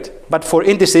 Right? But for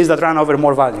indices that run over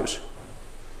more values.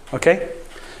 Okay?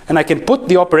 And I can put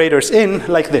the operators in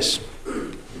like this.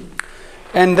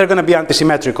 And they're going to be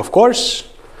antisymmetric, of course.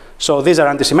 So these are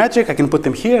antisymmetric. I can put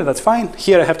them here. That's fine.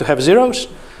 Here I have to have zeros.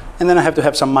 And then I have to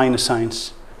have some minus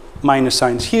signs. Minus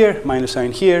signs here, minus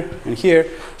sign here, and here.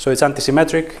 So it's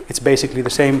antisymmetric. It's basically the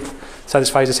same,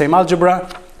 satisfies the same algebra.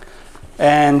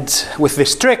 And with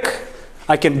this trick,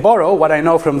 I can borrow what I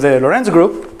know from the Lorentz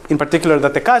group, in particular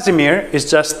that the Casimir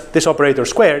is just this operator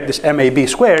squared, this MAB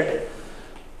squared,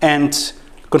 and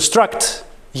construct,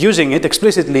 using it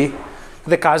explicitly,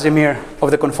 the Casimir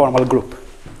of the conformal group.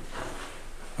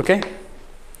 Okay?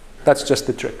 That's just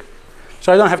the trick.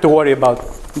 So I don't have to worry about,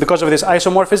 because of this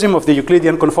isomorphism of the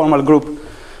Euclidean conformal group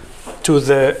to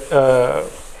the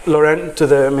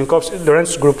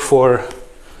Lorentz group for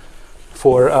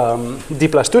d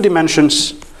plus 2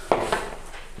 dimensions,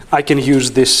 I can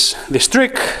use this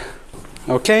trick.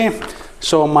 Okay,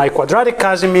 so my quadratic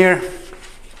Casimir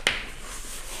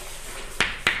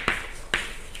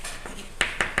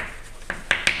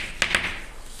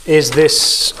is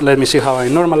this. Let me see how I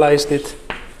normalized it.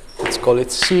 Let's call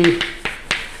it C.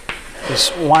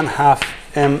 Is 1/2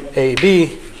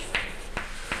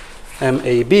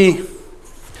 MAB,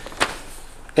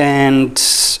 and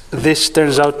this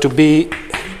turns out to be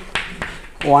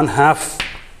 1/2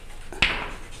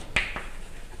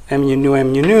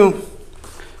 mu nu.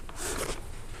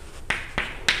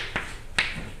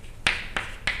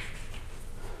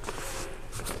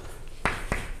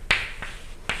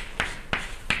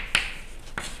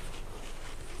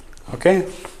 Okay,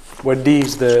 where d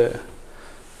is the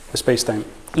space-time,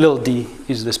 little d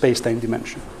is the space-time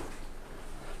dimension.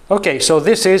 Okay, so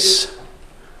this is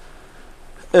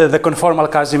the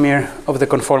conformal Casimir of the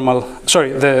conformal,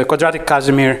 the quadratic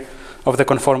Casimir of the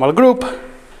conformal group.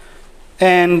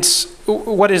 And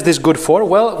what is this good for?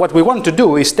 Well, what we want to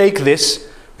do is take this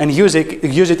and use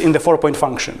it in the 4-point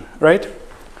function, right?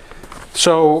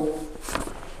 So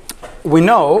we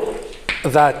know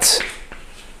that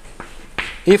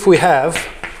if we have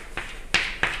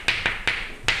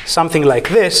something like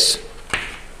this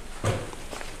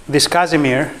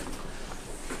Casimir,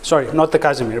 not the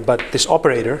Casimir, but this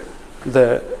operator,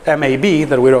 the MAB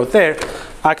that we wrote there,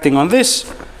 acting on this,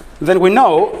 then we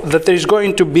know that there is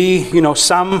going to be,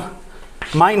 some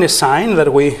minus sign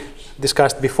that we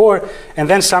discussed before, and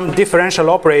then some differential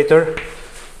operator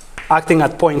acting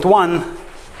at point 1,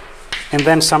 and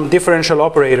then some differential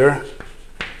operator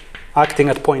acting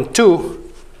at point 2.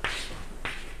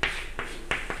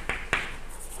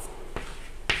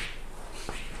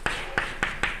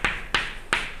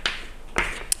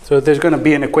 So there's going to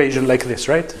be an equation like this,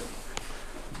 right?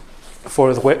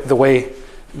 For the way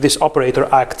this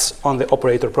operator acts on the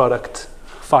operator product,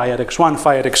 phi at x1,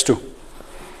 phi at x2.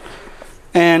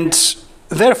 And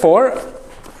therefore,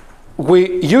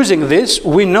 using this,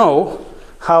 we know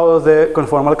how the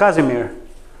conformal Casimir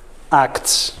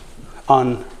acts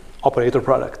on operator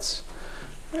products.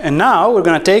 And now we're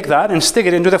going to take that and stick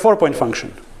it into the 4-point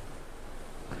function.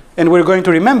 And we're going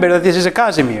to remember that this is a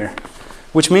Casimir,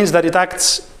 which means that it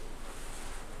acts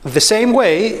the same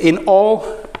way in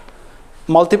all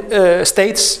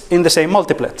states in the same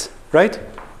multiplet, right?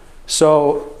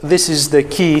 So this is the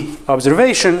key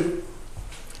observation,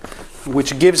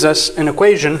 which gives us an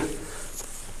equation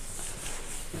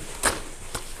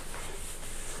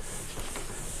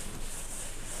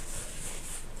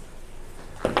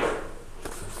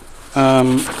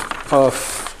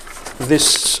of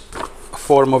this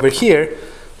form over here.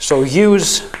 So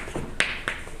use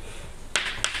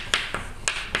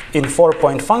in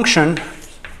 4-point function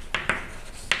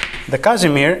the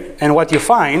Casimir, and what you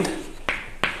find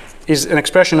is an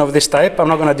expression of this type. I'm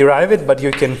not going to derive it, but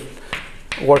you can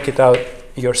work it out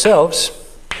yourselves.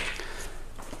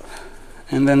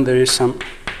 And then there is some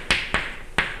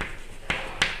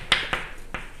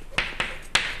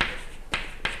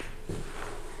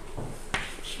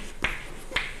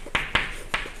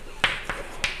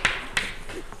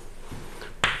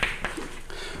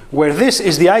where this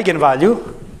is the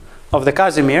eigenvalue of the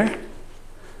Casimir,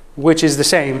 which is the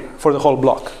same for the whole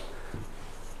block.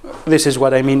 This is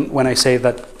what I mean when I say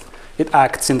that it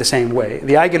acts in the same way.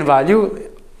 The eigenvalue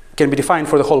can be defined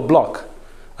for the whole block,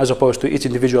 as opposed to each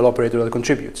individual operator that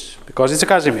contributes, because it's a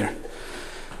Casimir.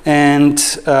 And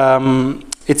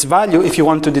its value, if you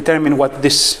want to determine what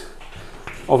this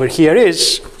over here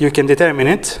is, you can determine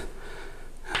it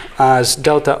as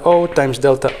delta O times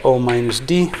delta O minus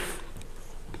D.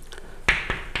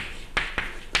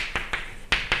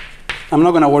 I'm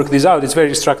not going to work this out. It's very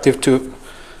instructive to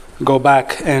go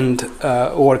back and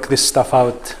work this stuff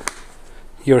out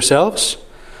yourselves.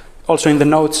 Also in the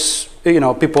notes,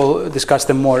 people discuss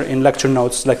them more in lecture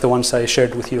notes, like the ones I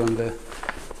shared with you in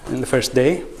the first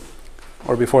day,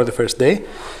 or before the first day.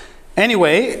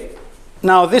 Anyway,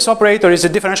 now this operator is a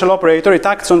differential operator. It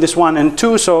acts on this 1 and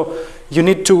 2, so you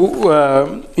need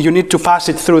to pass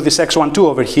it through this x1, 2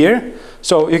 over here.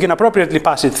 So you can appropriately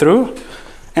pass it through.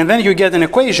 And then you get an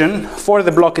equation for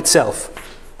the block itself.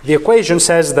 The equation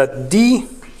says that D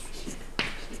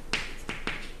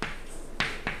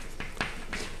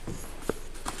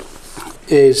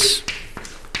is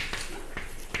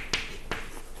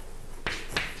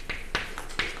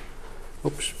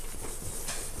oops.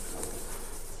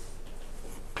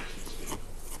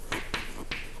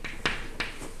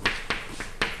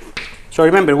 So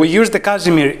remember, we used the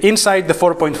Casimir inside the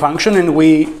 4-point function, and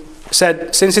we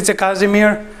said, since it's a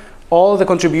Casimir, all the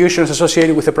contributions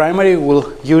associated with the primary will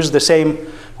have the same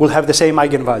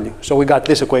eigenvalue. So we got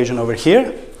this equation over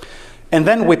here. And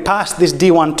then we passed this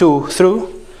D12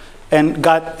 through and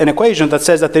got an equation that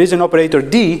says that there is an operator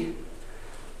D,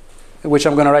 which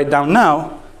I'm going to write down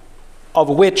now, of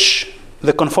which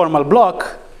the conformal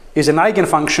block is an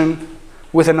eigenfunction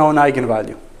with a known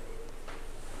eigenvalue.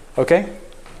 Okay?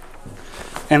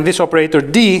 And this operator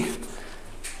D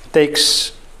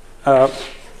takes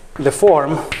the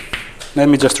form, let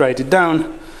me just write it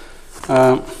down.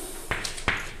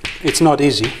 It's not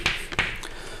easy.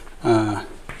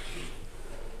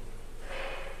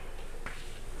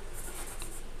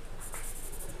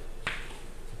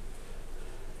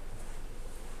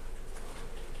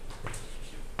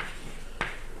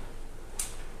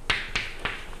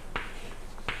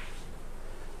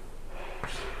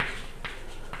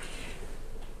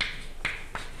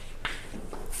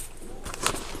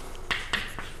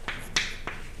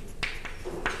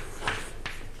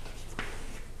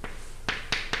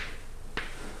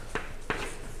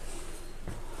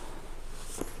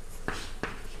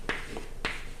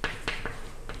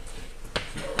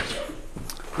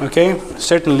 Okay,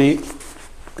 certainly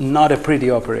not a pretty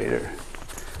operator.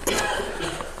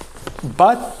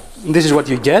 But this is what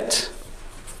you get.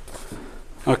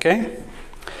 Okay?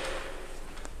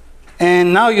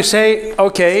 And now you say,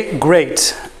 okay,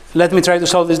 great. Let me try to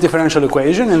solve this differential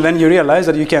equation, and then you realize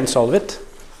that you can't solve it.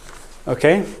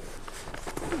 Okay?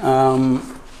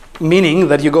 Meaning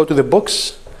that you go to the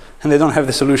books and they don't have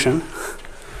the solution.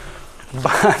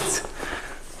 But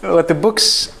what the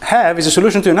books have is a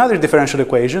solution to another differential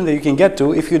equation that you can get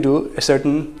to if you do a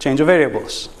certain change of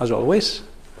variables, as always.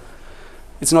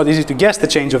 It's not easy to guess the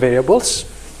change of variables,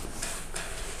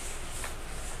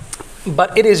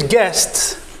 but it is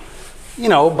guessed you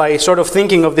know, by sort of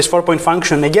thinking of this 4-point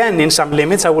function, again, in some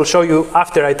limits, I will show you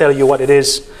after I tell you what it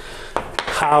is,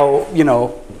 how, you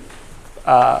know,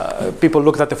 people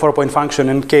looked at the 4-point function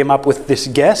and came up with this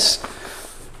guess.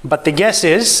 But the guess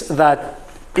is that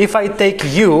if I take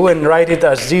u and write it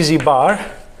as zz bar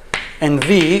and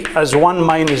v as 1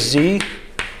 minus z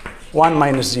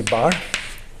bar,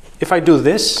 if I do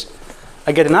this,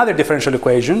 I get another differential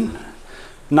equation.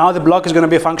 Now the block is going to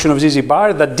be a function of zz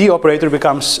bar. That d operator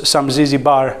becomes some zz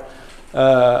bar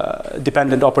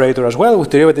dependent operator as well with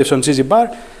derivatives on zz bar.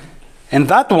 And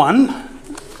that one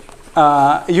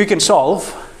you can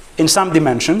solve in some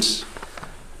dimensions.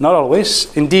 Not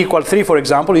always. In d equal 3, for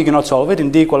example, you cannot solve it.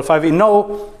 In d equal 5, in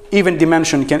no even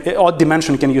dimension, odd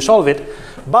dimension can you solve it.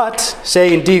 But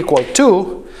say in d equal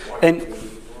 2, and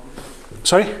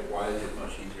sorry? Why is it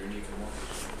much easier in even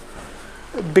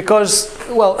one? Because,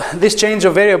 well, this change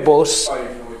of variables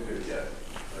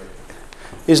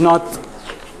is not,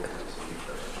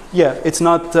 yeah, it's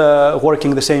not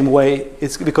working the same way.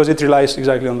 It's because it relies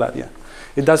exactly on that, yeah.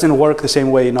 It doesn't work the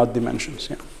same way in odd dimensions,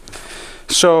 yeah.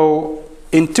 So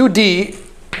in 2D,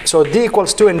 so d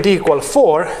equals 2 and d equals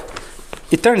 4,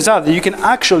 it turns out that you can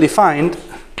actually find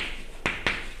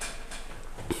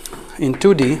in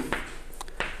 2D,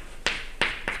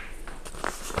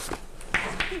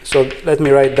 so let me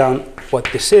write down what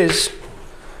this is.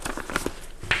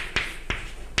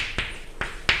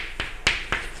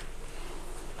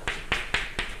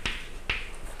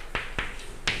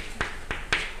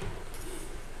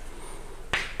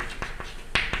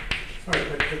 Sorry,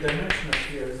 but the dimension up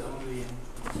here is only in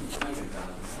eigenvalue,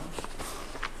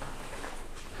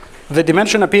 no? The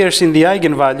dimension appears in the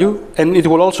eigenvalue, and it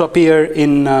will also appear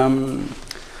in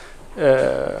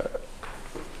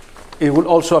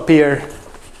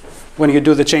when you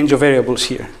do the change of variables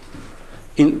here.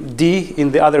 In d,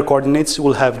 in the other coordinates,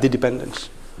 will have d dependence.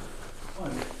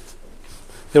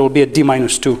 There will be a d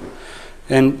minus 2.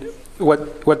 And what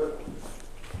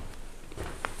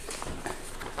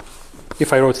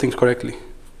if I wrote things correctly?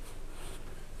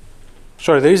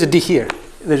 Sorry, there is a d here.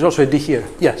 There's also a d here.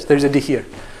 Yes, there is a d here.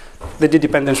 The d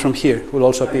dependence from here will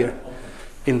also appear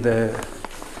in the.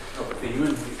 No, but the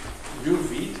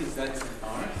uv, is that in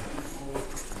R?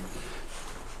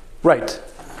 Right.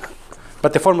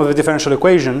 But the form of the differential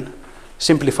equation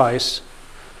simplifies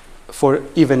for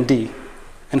even d.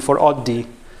 And for odd d,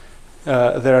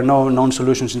 there are no known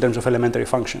solutions in terms of elementary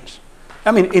functions.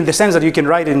 I mean, in the sense that you can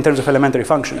write it in terms of elementary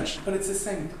functions. But it's the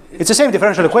same. It's the same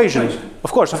differential equation.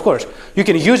 Of course, of course. You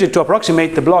can use it to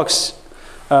approximate the blocks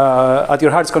at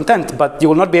your heart's content, but you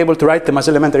will not be able to write them as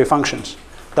elementary functions.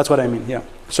 That's what I mean, yeah.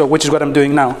 So, which is what I'm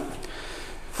doing now.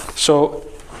 So,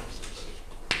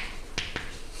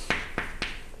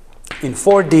 in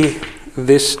 4D,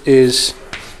 this is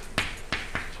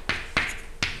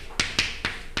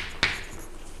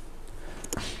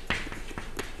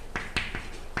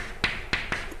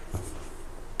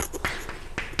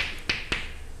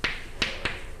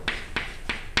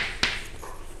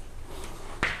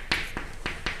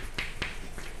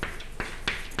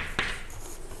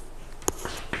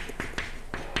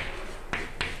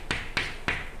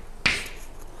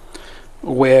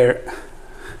where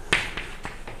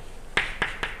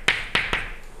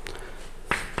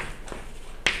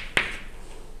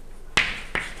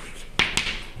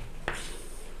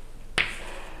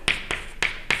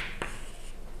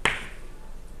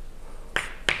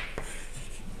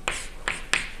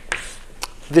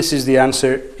this is the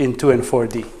answer in 2 and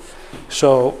 4D.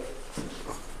 So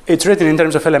it's written in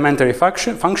terms of elementary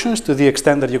functions to the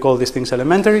extent that you call these things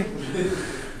elementary.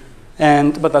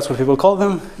 But that's what people call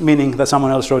them, meaning that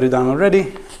someone else wrote it down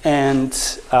already. And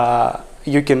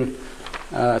you can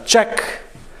check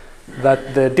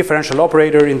that the differential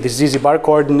operator in the ZZ bar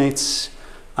coordinates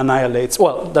annihilates,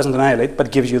 well, it doesn't annihilate,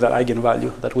 but gives you that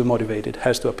eigenvalue that we motivated,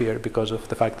 has to appear because of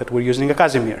the fact that we're using a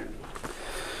Casimir.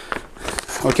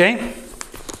 Okay?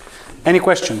 Any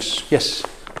questions? Yes?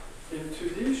 In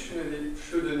 2D,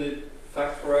 shouldn't it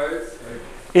factorize?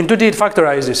 In 2D, it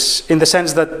factorizes in the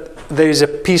sense that there is a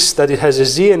piece that it has a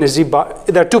z and a z bar.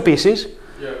 There are two pieces.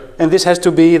 Yeah. And this has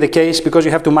to be the case because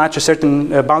you have to match a certain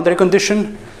boundary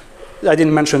condition. I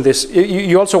didn't mention this.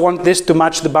 You also want this to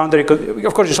match the boundary.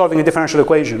 Of course, you're solving a differential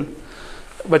equation.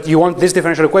 But you want this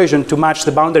differential equation to match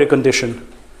the boundary condition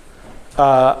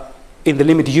in the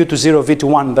limit u to 0, v to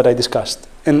 1 that I discussed.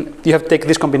 And you have to take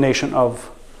this combination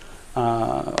of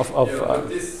but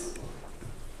this,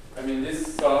 I mean,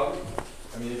 this sum,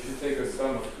 I mean, if you take a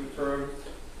sum of two terms,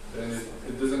 then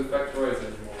it doesn't factorize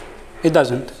anymore. It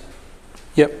doesn't.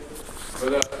 Yep.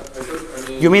 But I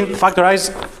mean, You mean factorize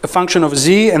a function of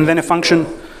z and then a function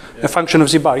of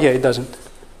z bar? Yeah, it doesn't.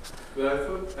 But I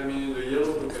thought, I mean, in the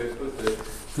yellow book, I thought that.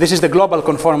 This is the global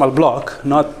conformal block,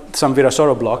 not some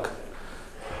Virasoro block.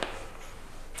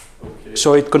 Okay.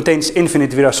 So it contains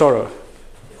infinite Virasoro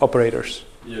operators.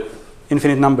 Yes.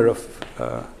 Infinite number of.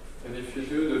 And if you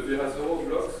do the Virasoro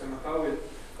block, somehow it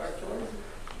factorizes?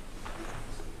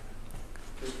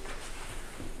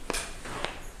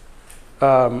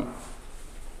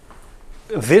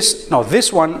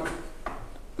 This one,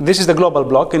 this is the global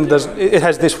block, and it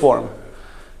has this form.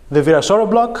 The Virasoro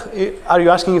block, are you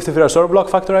asking if the Virasoro block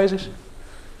factorizes?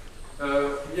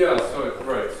 Yeah, so,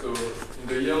 right. So in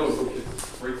the yellow book,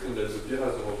 it's written that the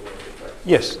Virasoro block factorizes.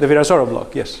 Yes, the Virasoro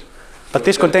block, yes. But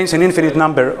this contains an infinite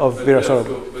number of Virasoro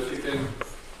blocks. But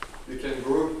you can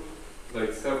group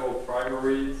like several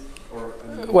primaries or.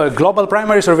 Well, global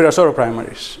primaries or Virasoro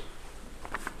primaries.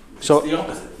 So it's the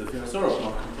opposite. The Virasoro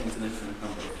block contains an infinite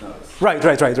number of nodes. Right.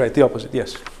 The opposite.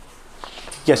 Yes.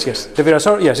 Yes. The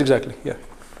Virasoro. Yes, exactly. Yeah.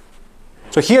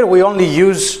 So here we only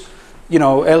use,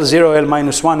 L0, L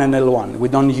minus 1, and L1. We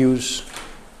don't use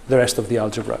the rest of the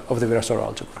algebra of the Virasoro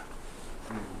algebra.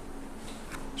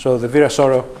 So the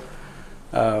Virasoro,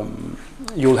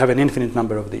 you'll have an infinite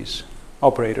number of these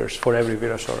operators for every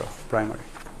Virasoro primary,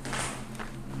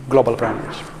 global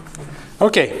primaries.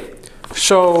 Okay.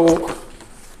 So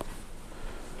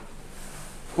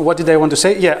what did I want to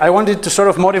say? Yeah, I wanted to sort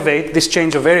of motivate this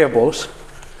change of variables.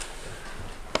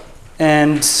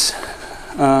 And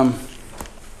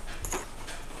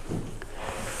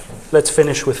let's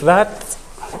finish with that.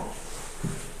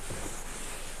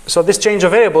 So this change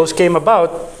of variables came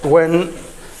about when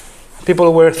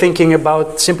people were thinking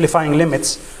about simplifying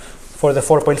limits for the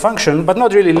 4-point function, but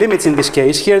not really limits in this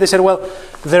case. Here they said, well,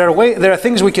 there are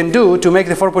things we can do to make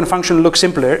the 4-point function look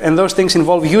simpler, and those things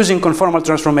involve using conformal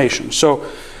transformations. So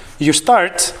you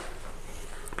start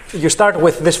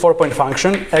with this 4-point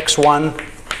function, x1,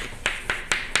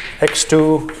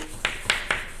 x2,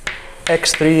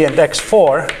 x3, and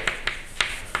x4.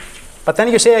 But then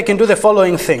you say I can do the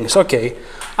following things. Okay,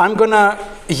 I'm going to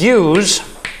use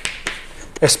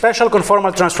a special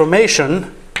conformal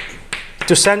transformation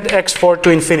to send x4 to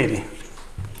infinity.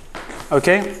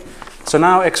 Okay, so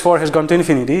now x4 has gone to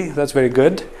infinity. That's very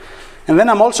good. And then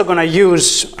I'm also going to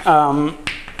use a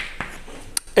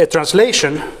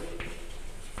translation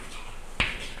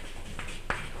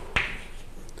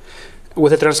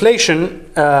with a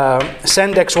translation,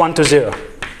 send x1 to 0.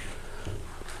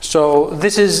 So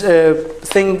this is a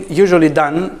thing usually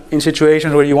done in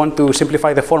situations where you want to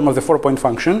simplify the form of the 4-point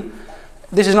function.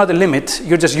 This is not a limit.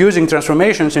 You're just using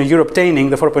transformations and you're obtaining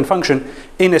the 4-point function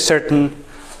in a certain,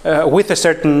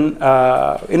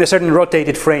 in a certain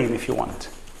rotated frame, if you want.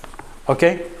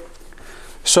 Okay?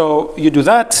 So you do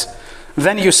that.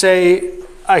 Then you say,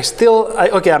 I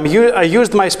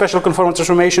used my special conformal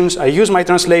transformations. I use my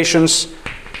translations.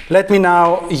 Let me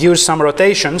now use some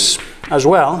rotations as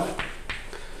well.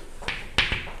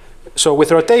 So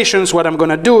with rotations, what I'm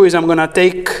going to do is I'm going to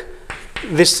take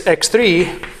this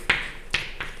x3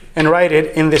 and write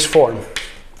it in this form.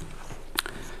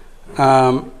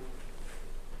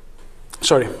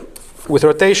 With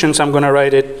rotations, I'm going to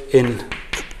write it in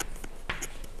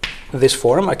this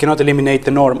form. I cannot eliminate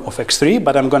the norm of x3,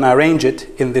 but I'm going to arrange it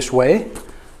in this way.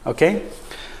 Okay?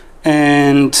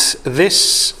 And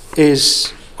this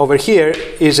is, over here,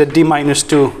 is a d minus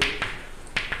 2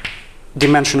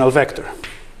 dimensional vector.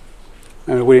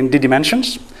 And we're in d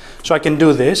dimensions. So I can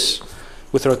do this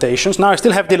with rotations. Now I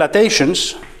still have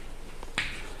dilatations.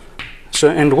 So,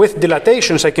 and with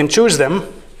dilatations, I can choose them.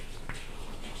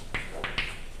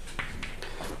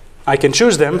 I can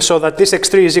choose them so that this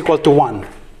x3 is equal to 1.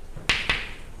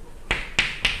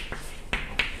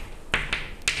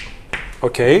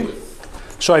 Okay.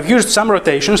 So I've used some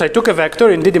rotations. I took a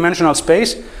vector in d-dimensional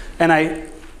space, and I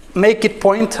make it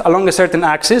point along a certain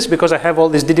axis because I have all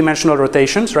these d-dimensional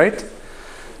rotations, right?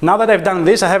 Now that I've done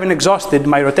this, I haven't exhausted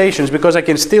my rotations because I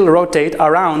can still rotate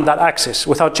around that axis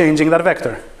without changing that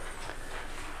vector,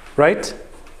 right?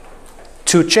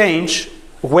 To change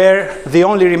where the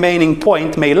only remaining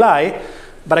point may lie,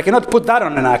 but I cannot put that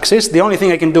on an axis. The only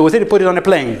thing I can do with it is put it on a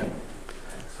plane,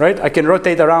 right? I can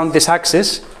rotate around this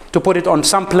axis to put it on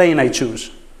some plane I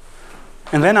choose.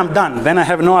 And then I'm done. Then I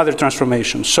have no other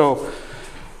transformation. So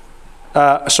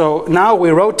now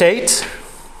we rotate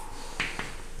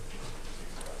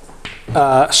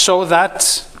so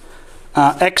that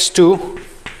x2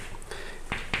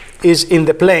 is in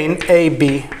the plane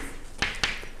AB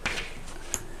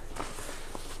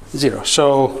 0.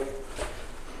 So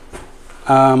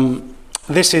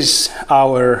this is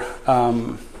our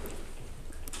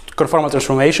conformal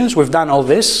transformations. We've done all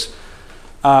this.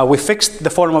 We fixed the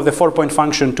form of the 4-point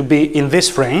function to be in this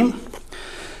frame.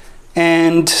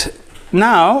 And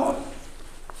now,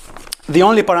 the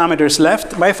only parameters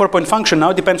left, my 4-point function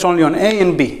now depends only on A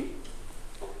and B.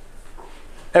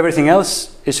 Everything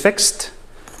else is fixed.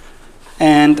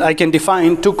 And I can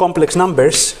define two complex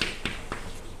numbers,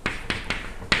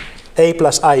 A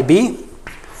plus IB,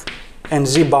 and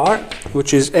Z bar,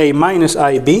 which is A minus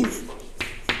IB.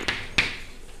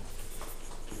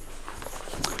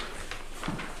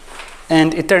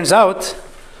 And it turns out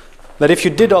that if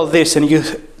you did all this and you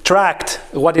tracked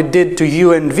what it did to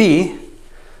U and V,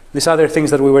 these other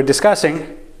things that we were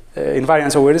discussing,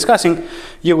 invariants that we were discussing,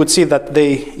 you would see that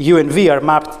the U and V are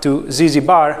mapped to ZZ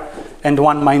bar and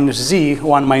 1 minus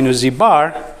Z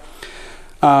bar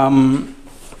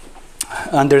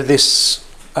under this,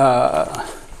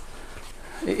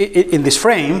 in this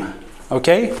frame,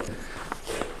 okay?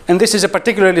 And this is a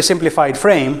particularly simplified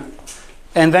frame.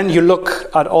 And then you look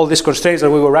at all these constraints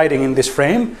that we were writing in this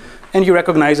frame, and you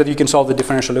recognize that you can solve the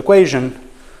differential equation,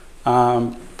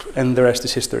 and the rest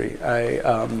is history.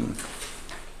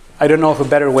 I don't know of a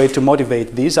better way to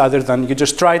motivate these other than you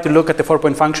just try to look at the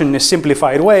 4-point function in a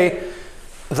simplified way.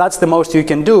 That's the most you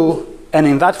can do, and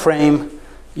in that frame,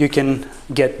 you can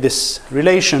get this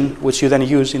relation, which you then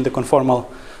use in the conformal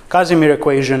Casimir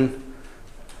equation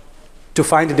to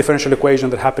find a differential equation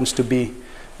that happens to be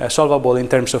solvable in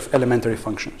terms of elementary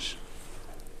functions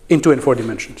in 2 and 4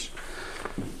 dimensions.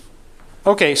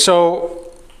 Okay,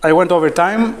 so I went over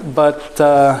time, but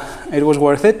it was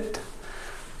worth it.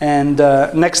 And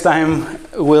next time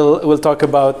we'll talk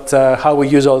about how we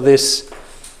use all this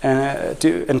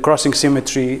and crossing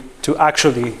symmetry to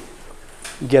actually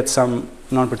get some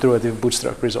non-perturbative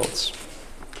bootstrap results.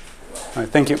 All right,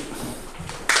 thank you.